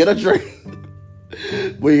 But we get a drink.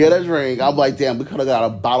 I'm like, damn, we could have got a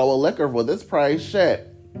bottle of liquor for this price.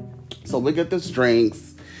 Shit. So we get this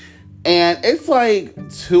drinks. And it's like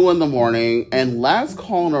 2 in the morning, and last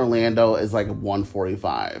call in Orlando is like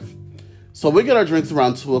 1:45. So we get our drinks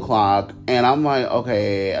around 2 o'clock, and I'm like,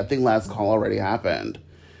 okay, I think last call already happened.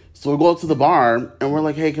 So we go up to the bar, and we're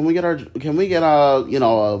like, hey, can we get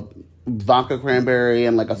a vodka cranberry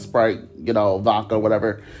and like a Sprite, vodka,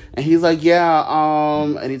 whatever. And he's like, yeah,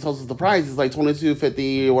 and he tells us the price. He's like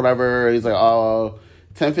 $22.50 or whatever. He's like,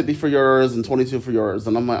 $10.50 for yours and $22 for yours.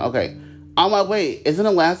 And I'm like, okay. I'm like, wait, isn't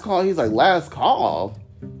it last call? He's like, last call?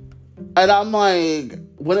 And I'm like,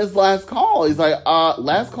 when is last call? He's like,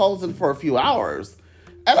 last call is in for a few hours.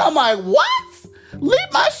 And I'm like, what?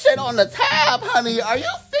 Leave my shit on the tab, honey. Are you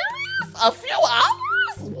serious? A few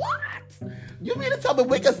hours? What? You mean to tell me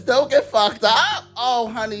we can still get fucked up? Oh,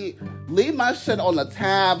 honey, leave my shit on the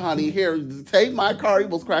tab, honey. Here, take my car. He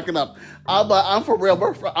was cracking up. I'm for real.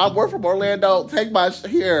 We're from Orlando. Take my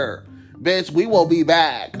here. Bitch, we will be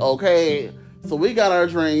back, okay? So we got our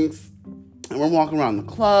drinks, and we're walking around the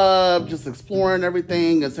club, just exploring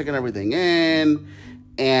everything and taking everything in,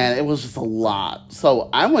 and it was just a lot.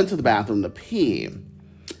 So I went to the bathroom to pee,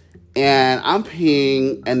 and I'm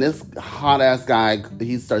peeing, and this hot-ass guy,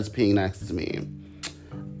 he starts peeing next to me.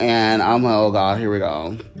 And I'm like, oh, God, here we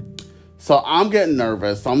go. So I'm getting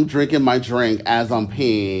nervous. So I'm drinking my drink as I'm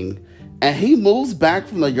peeing. And he moves back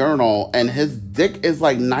from the urinal, and his dick is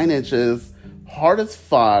like 9 inches, hard as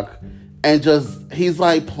fuck, and he's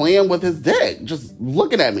like playing with his dick, just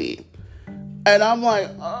looking at me. And I'm like,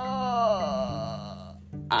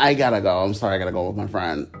 I gotta go. I'm sorry, I gotta go with my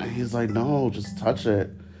friend. And he's like, no, just touch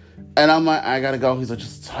it. And I'm like, I gotta go. He's like,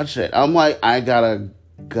 just touch it. I'm like, I gotta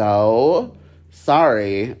go.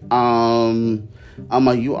 Sorry. I'm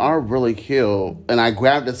like, you are really cute. And I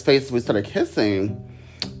grabbed his face and we started kissing.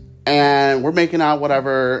 And we're making out,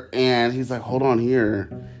 whatever. And he's like, hold on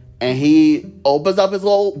here. And he opens up his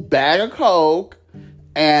little bag of Coke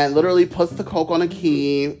and literally puts the Coke on a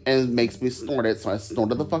key and makes me snort it. So I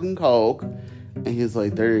snorted the fucking Coke. And he's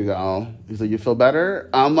like, there you go. He's like, you feel better?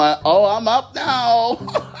 I'm like, oh, I'm up now.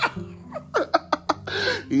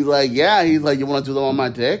 He's like, yeah. He's like, you want to do that on my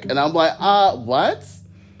dick? And I'm like, what?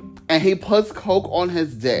 And he puts Coke on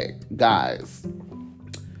his dick, guys.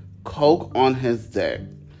 Coke on his dick.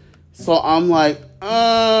 So I'm like,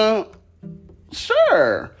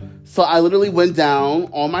 sure. So I literally went down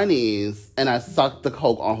on my knees and I sucked the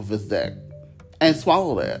Coke off of his dick and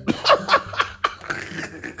swallowed it.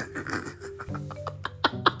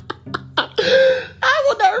 I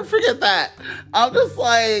will never forget that. I'm just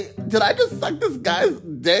like, did I just suck this guy's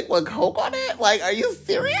dick with Coke on it? Like, are you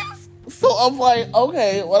serious? So I'm like,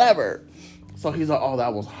 okay, whatever. So he's like, oh,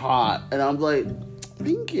 that was hot. And I'm like,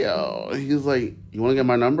 thank you. He's like, you want to get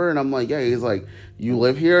my number? And I'm like, yeah. He's like, you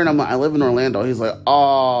live here? And I'm like, I live in Orlando. He's like,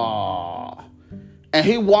 oh. And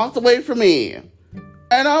he walked away from me.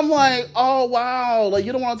 And I'm like, oh, wow. Like,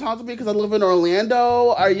 you don't want to talk to me because I live in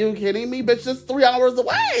Orlando? Are you kidding me? Bitch, it's 3 hours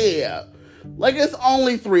away. Like, it's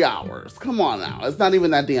only 3 hours. Come on now. It's not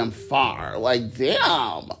even that damn far. Like,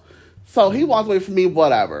 damn. So he walked away from me,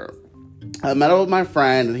 whatever. I met up with my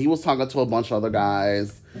friend, and he was talking to a bunch of other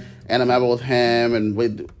guys. And I met up with him,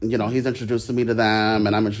 and he's introducing me to them,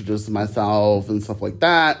 and I'm introducing myself and stuff like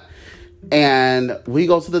that. And we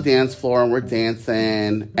go to the dance floor, and we're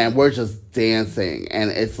dancing, and we're just dancing.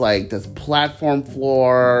 And it's like this platform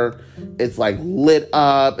floor. It's like lit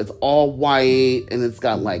up. It's all white, and it's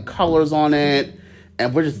got like colors on it.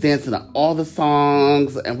 And we're just dancing to all the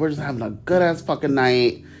songs, and we're just having a good-ass fucking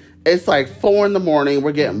night. It's like 4 in the morning.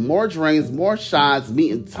 We're getting more drinks, more shots,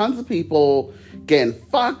 meeting tons of people, getting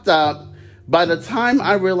fucked up. By the time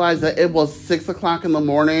I realized that it was 6 o'clock in the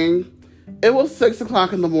morning, it was 6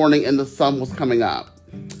 o'clock in the morning and the sun was coming up.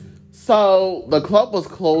 So the club was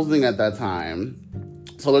closing at that time.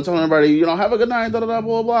 So they're telling everybody, have a good night, blah, blah,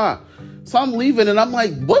 blah. So I'm leaving and I'm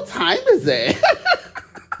like, what time is it?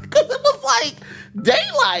 Because it was like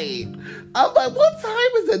daylight. I'm like, what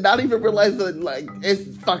time is it? Not even realizing, like,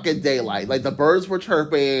 it's fucking daylight. Like, the birds were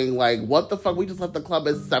chirping. Like, what the fuck? We just left the club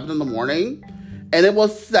at 7 in the morning. And it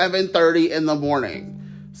was 7:30 in the morning.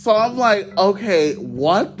 So I'm like, okay,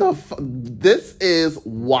 what the fuck? This is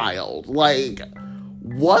wild. Like,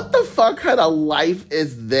 what the fuck kind of life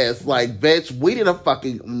is this? Like, bitch, we need to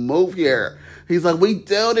fucking move here. He's like, we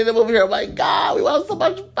do need to move here. I'm like, God, we want so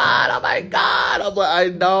much fun. Oh my God. I'm like, I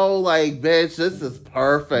know, like, bitch, this is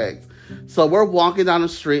perfect. So we're walking down the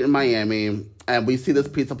street in Miami, and we see this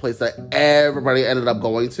pizza place that everybody ended up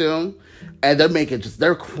going to. And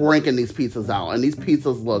they're cranking these pizzas out. And these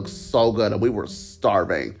pizzas look so good. And we were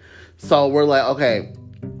starving. So we're like, okay,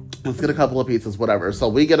 let's get a couple of pizzas, whatever. So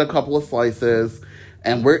we get a couple of slices.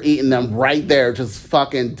 And we're eating them right there, just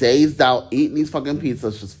fucking dazed out, eating these fucking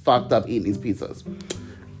pizzas, just fucked up eating these pizzas.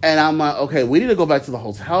 And I'm like, okay, we need to go back to the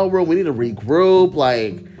hotel room. We need to regroup.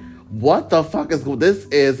 Like, what the fuck is this?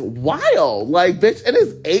 Is wild. Like, bitch, it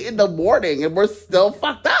is 8 in the morning and we're still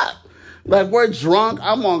fucked up. Like, we're drunk.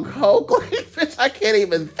 I'm on coke. Like, bitch, I can't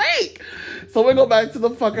even think. So we go back to the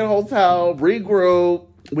fucking hotel, regroup.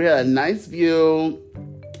 We had a nice view.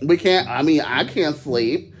 I can't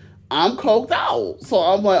sleep. I'm coked out. So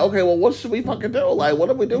I'm like, okay, well, what should we fucking do? Like, what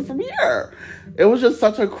do we do from here? It was just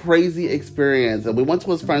such a crazy experience. And we went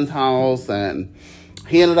to his friend's house and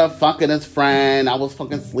he ended up fucking his friend. I was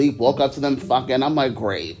fucking asleep, woke up to them fucking. I'm like,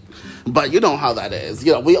 great. But you know how that is.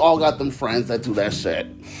 You know, we all got them friends that do that shit.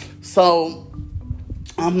 So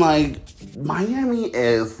I'm like, Miami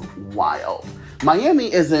is wild.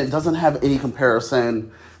 Miami doesn't have any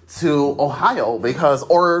comparison to Ohio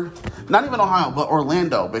or not even Ohio, but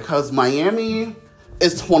Orlando, because Miami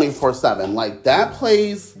is 24/7. Like, that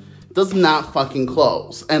place does not fucking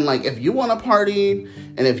close. And like, if you want to party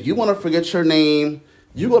and if you want to forget your name,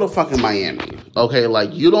 you go to fucking Miami. Okay,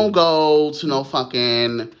 like, you don't go to no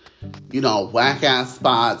fucking, whack ass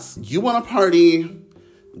spots. You want to party,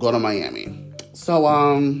 go to Miami. So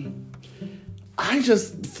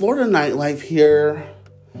Florida nightlife here,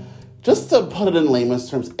 just to put it in layman's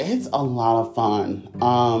terms, it's a lot of fun.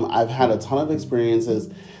 I've had a ton of experiences.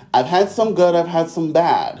 I've had some good, I've had some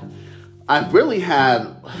bad.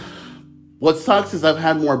 What sucks is I've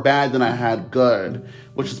had more bad than I had good,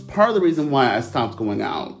 which is part of the reason why I stopped going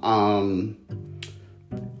out.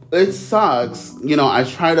 It sucks. I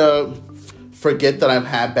try to forget that I've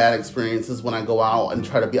had bad experiences when I go out and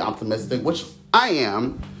try to be optimistic, which I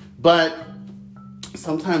am, but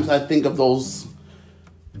sometimes I think of those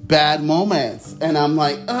bad moments and I'm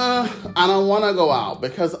like, I don't want to go out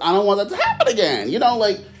because I don't want that to happen again.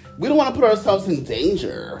 Like, we don't want to put ourselves in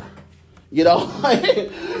danger. Like,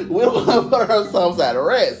 we don't want to put ourselves at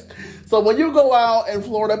risk. So when you go out in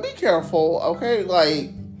Florida, be careful, okay?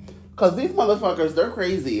 Like, because these motherfuckers, they're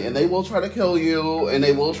crazy and they will try to kill you and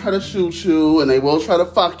they will try to shoot you and they will try to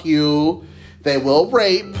fuck you. They will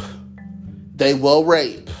rape.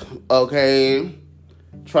 Okay?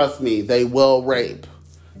 Trust me, they will rape.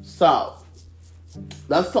 So,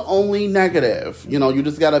 that's the only negative. You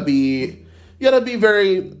just gotta be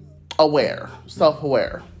very aware,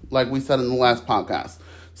 self-aware. Like we said in the last podcast,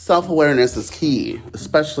 self-awareness is key,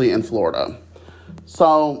 especially in Florida.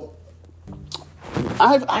 So,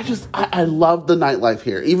 I love the nightlife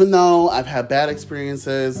here. Even though I've had bad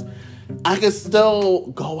experiences, I can still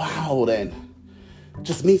go out and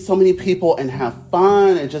just meet so many people and have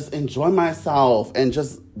fun and just enjoy myself and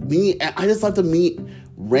just meet. I just love to meet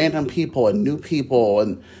random people and new people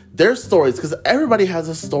and their stories, because everybody has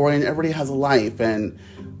a story and everybody has a life. And,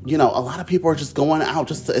 a lot of people are just going out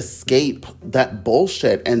just to escape that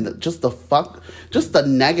bullshit and just the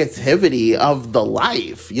negativity of the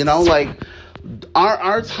life, like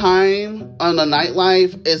our time on the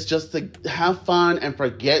nightlife is just to have fun and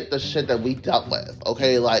forget the shit that we dealt with.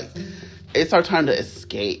 Okay. Like, it's our time to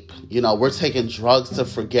escape. We're taking drugs to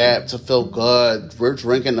forget, to feel good. We're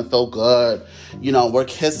drinking to feel good. We're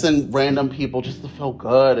kissing random people just to feel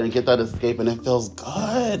good and get that escape, and it feels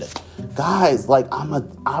good. Guys, like,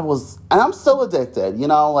 I'm still addicted,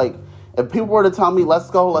 like, if people were to tell me, let's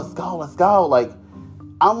go, like,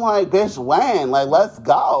 I'm like, bitch, when? Like, let's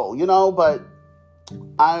go, but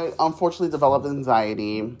I unfortunately developed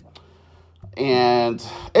anxiety. And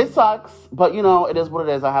it sucks, but it is what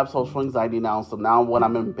it is. I have social anxiety now. So now when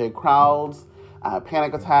I'm in big crowds, I have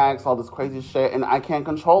panic attacks, all this crazy shit, and I can't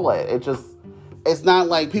control it. It's not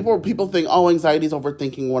like people think, oh, anxiety is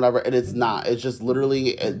overthinking, whatever. It is not. It's just literally,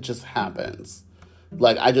 it just happens.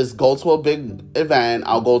 Like, I just go to a big event.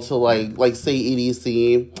 I'll go to like say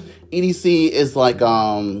EDC. EDC is like,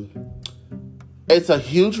 it's a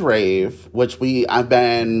huge rave, which I've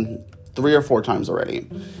been 3 or 4 times already.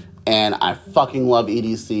 And I fucking love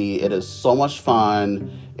EDC. It is so much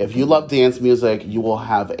fun. If you love dance music, you will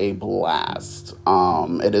have a blast.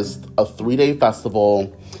 It is a 3-day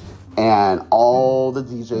festival, and all the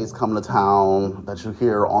DJs come to town that you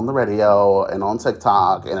hear on the radio and on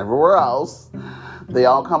TikTok and everywhere else. They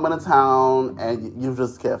all come into town, and you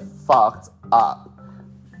just get fucked up.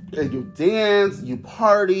 And you dance, you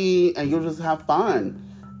party, and you just have fun.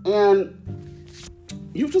 And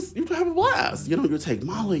you have a blast. You take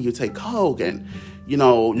Molly, you take Coke, and, you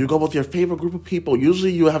go with your favorite group of people.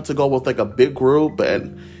 Usually you have to go with, like, a big group,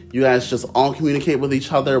 and you guys just all communicate with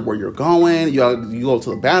each other where you're going. You go to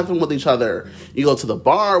the bathroom with each other. You go to the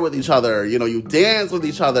bar with each other. You dance with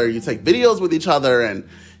each other. You take videos with each other, and,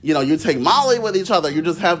 you take Molly with each other. You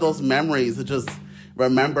just have those memories.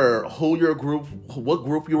 remember what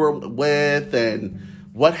group you were with, and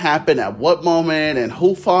what happened at what moment, and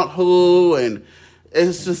who fought who, and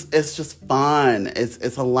it's just fun.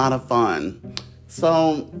 It's a lot of fun.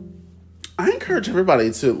 So I encourage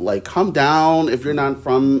everybody to like come down if you're not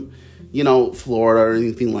from, Florida or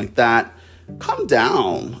anything like that. Come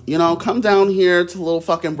down, come down here to little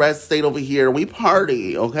fucking red state over here. We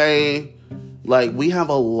party, okay? Like, we have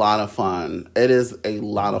a lot of fun. It is a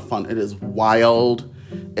lot of fun. It is wild.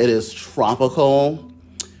 It is tropical.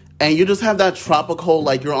 And you just have that tropical,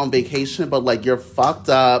 like you're on vacation, but like you're fucked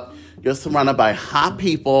up. You're surrounded by hot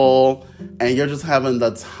people, and you're just having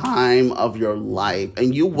the time of your life.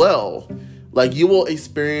 And you will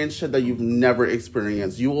experience shit that you've never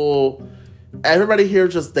experienced. Everybody here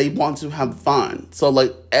they want to have fun. So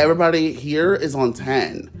like everybody here is on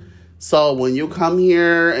 10. So when you come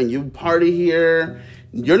here and you party here,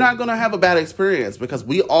 you're not going to have a bad experience, because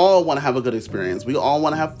we all want to have a good experience. We all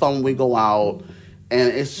want to have fun when we go out,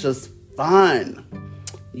 and it's just fun.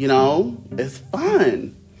 It's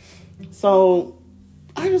fun. So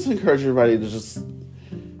I just encourage everybody to just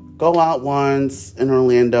go out once in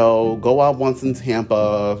Orlando, go out once in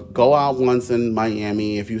Tampa, go out once in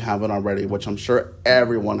Miami if you haven't already, which I'm sure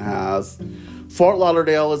everyone has. Fort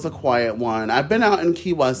Lauderdale is a quiet one. I've been out in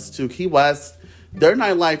Key West too. Key West, their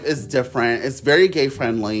nightlife is different. It's very gay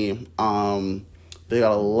friendly. They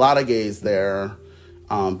got a lot of gays there.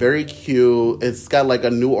 Very cute. It's got like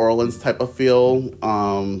a New Orleans type of feel.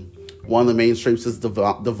 One of the main streets is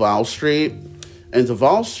Duval Street. And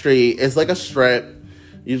Duval Street is like a strip.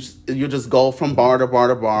 You just go from bar to bar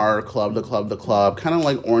to bar, club to club to club, kind of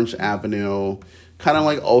like Orange Avenue, kind of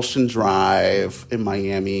like Ocean Drive in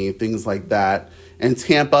Miami, things like that. In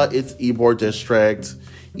Tampa, it's Ybor District.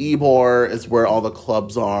 Ybor is where all the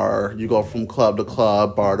clubs are. You go from club to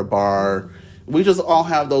club, bar to bar. We just all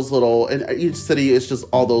have those in each city, it's just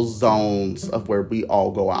all those zones of where we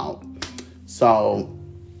all go out. So,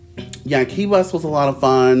 yeah, Key West was a lot of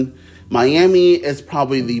fun. Miami is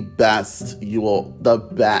probably the best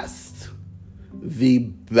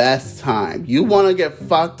time. You want to get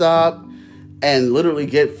fucked up and literally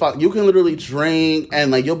get fucked. You can literally drink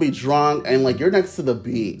and like you'll be drunk and like you're next to the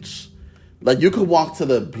beach. Like you could walk to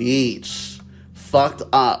the beach fucked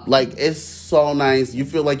up. Like it's so nice. You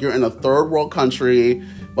feel like you're in a third world country,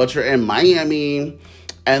 but you're in Miami.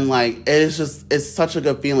 And like it's such a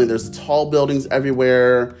good feeling. There's tall buildings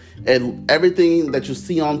everywhere, and everything that you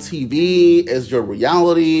see on TV is your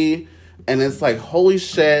reality. And it's like, holy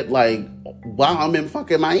shit, like, wow, I'm in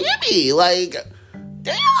fucking Miami. Like,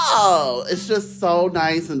 damn, it's just so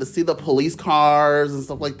nice. And to see the police cars and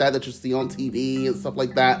stuff like that you see on TV and stuff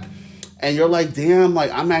like that, and you're like, damn,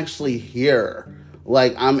 like I'm actually here.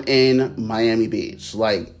 Like I'm in Miami Beach.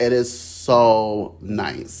 Like it is so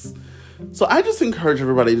nice. So I just encourage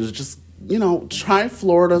everybody to just, try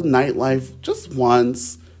Florida nightlife just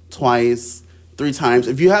once, twice, 3 times.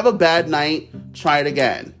 If you have a bad night, try it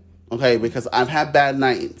again. Okay? Because I've had bad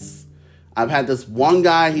nights. I've had this one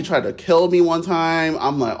guy, he tried to kill me one time.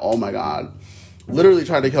 I'm like, oh my God. Literally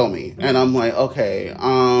tried to kill me. And I'm like, okay,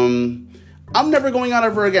 I'm never going out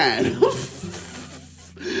ever again.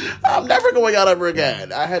 I'm never going out ever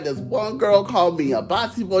again. I had this one girl call me a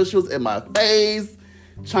bossy boy. She was in my face,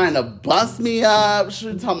 trying to bust me up. She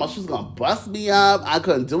was talking about she was going to bust me up. I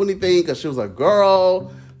couldn't do anything because she was a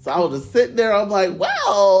girl. So I was just sitting there. I'm like,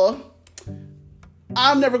 well,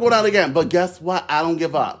 I'm never going out again. But guess what? I don't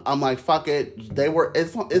give up. I'm like, fuck it.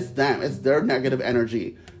 It's them. It's their negative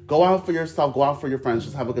energy. Go out for yourself. Go out for your friends.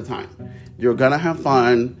 Just have a good time. You're going to have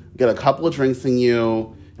fun. Get a couple of drinks in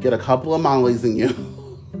you. Get a couple of mollies in you.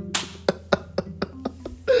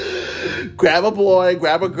 Grab a boy,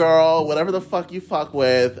 grab a girl, whatever the fuck you fuck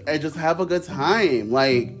with, and just have a good time.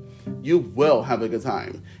 Like, you will have a good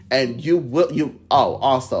time. And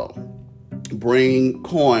also, bring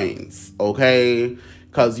coins, okay?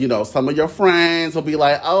 Because, some of your friends will be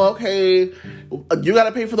like, oh, okay, you got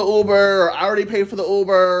to pay for the Uber, or I already paid for the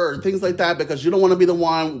Uber, or things like that, because you don't want to be the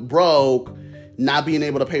one broke, not being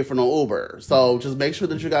able to pay for no Uber. So just make sure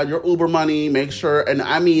that you got your Uber money, make sure, and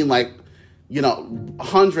I mean, like,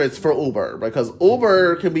 hundreds for Uber, because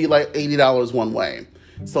Uber can be like $80 one way.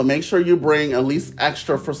 So make sure you bring at least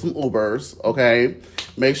extra for some Ubers, okay?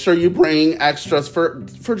 Make sure you bring extras for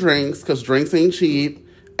drinks, because drinks ain't cheap,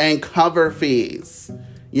 and cover fees.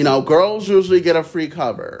 Girls usually get a free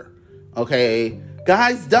cover, okay?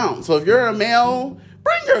 Guys don't. So if you're a male,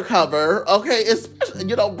 bring your cover, okay?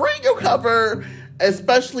 Bring your cover,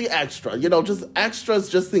 especially extra. Just extras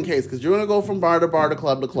just in case, because you're going to go from bar to bar to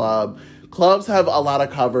club to club. Clubs have a lot of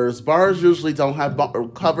covers. Bars usually don't have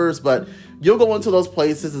covers, but you'll go into those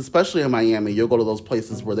places, especially in Miami, you'll go to those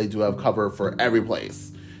places where they do have cover for every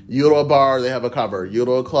place. You go to a bar, they have a cover. You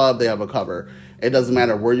go to a club, they have a cover. It doesn't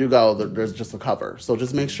matter where you go, there's just a cover. So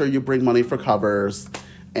just make sure you bring money for covers,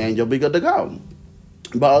 and you'll be good to go.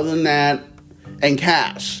 But other than that, and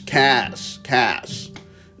cash.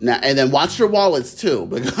 Now, and then watch your wallets too,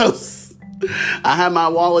 because I had my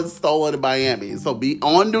wallet stolen in Miami. So be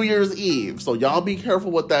on New Year's Eve. So y'all be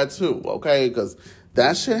careful with that too, okay? Because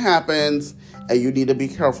that shit happens, and you need to be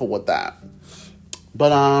careful with that. But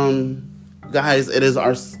guys, it is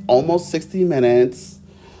our almost 60 minutes.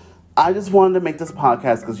 I just wanted to make this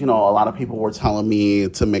podcast because, a lot of people were telling me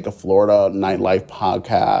to make a Florida nightlife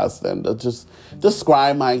podcast and to just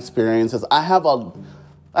describe my experiences. I have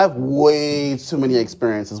way too many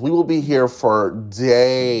experiences. We will be here for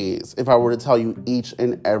days if I were to tell you each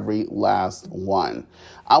and every last one.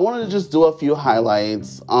 I wanted to just do a few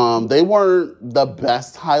highlights. They weren't the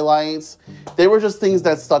best highlights. They were just things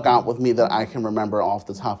that stuck out with me that I can remember off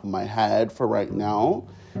the top of my head for right now.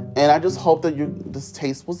 And I just hope that this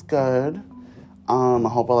taste was good. I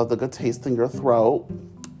hope I left a good taste in your throat.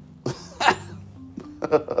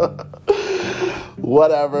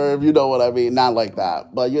 Whatever, if you know what I mean. Not like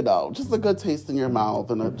that, but just a good taste in your mouth,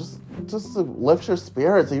 and just to lift your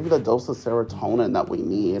spirits, even a dose of serotonin that we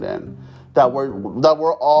need and that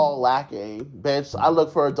we're all lacking. Bitch, I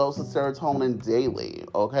look for a dose of serotonin daily.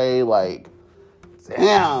 Okay, like,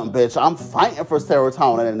 damn, bitch, I'm fighting for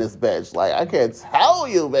serotonin in this bitch. Like, I can't tell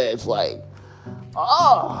you, bitch. Like,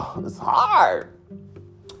 oh, it's hard.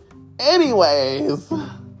 Anyways,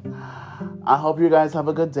 I hope you guys have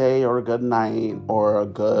a good day or a good night or a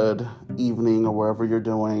good evening or wherever you're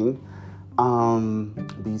doing.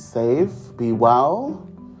 Be safe, be well,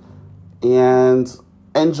 and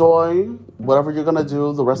enjoy whatever you're going to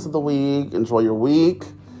do the rest of the week. Enjoy your week.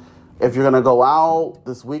 If you're going to go out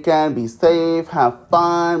this weekend, be safe, have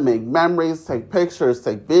fun, make memories, take pictures,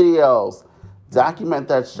 take videos, document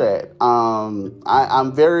that shit.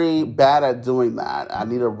 I'm very bad at doing that. I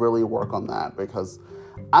need to really work on that because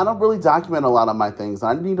I don't really document a lot of my things.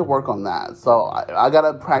 I need to work on that. So I got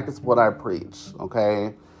to practice what I preach,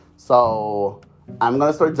 okay? So I'm going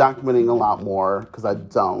to start documenting a lot more because I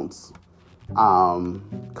don't.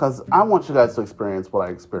 Because I want you guys to experience what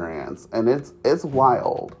I experience. And it's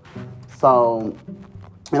wild. So,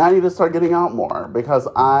 and I need to start getting out more because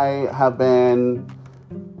I have been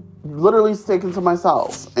literally sticking to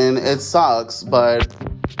myself. And it sucks, but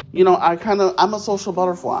I'm a social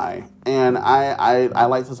butterfly, and I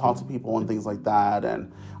like to talk to people and things like that,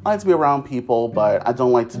 and I like to be around people, but I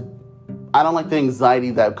don't like the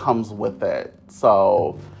anxiety that comes with it.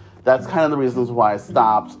 So that's kind of the reasons why I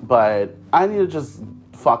stopped, but I need to just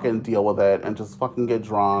fucking deal with it and just fucking get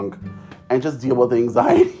drunk and just deal with the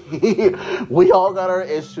anxiety. We all got our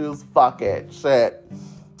issues. Fuck it. Shit.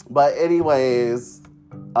 But anyways,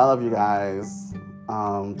 I love you guys.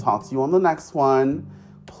 Talk to you on the next one.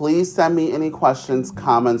 Please send me any questions,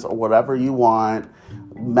 comments, or whatever you want.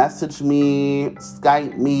 Message me,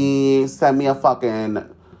 Skype me, send me a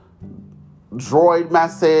fucking Droid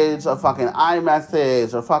message, a fucking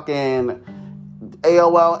iMessage, a fucking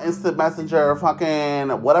AOL Instant Messenger,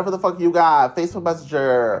 fucking whatever the fuck you got, Facebook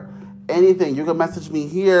Messenger, anything. You can message me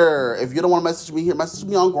here. If you don't want to message me here, message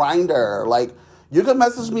me on Grindr. Like, you can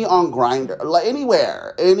message me on Grindr. Like,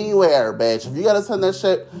 anywhere, bitch. If you gotta send that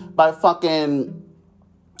shit by fucking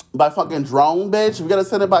drone, bitch. If you gotta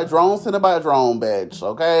send it by drone, send it by a drone, bitch.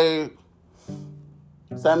 Okay?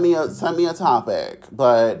 Send me a topic.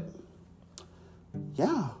 But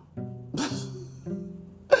yeah.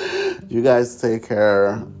 You guys take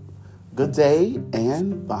care. Good day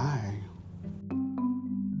and bye.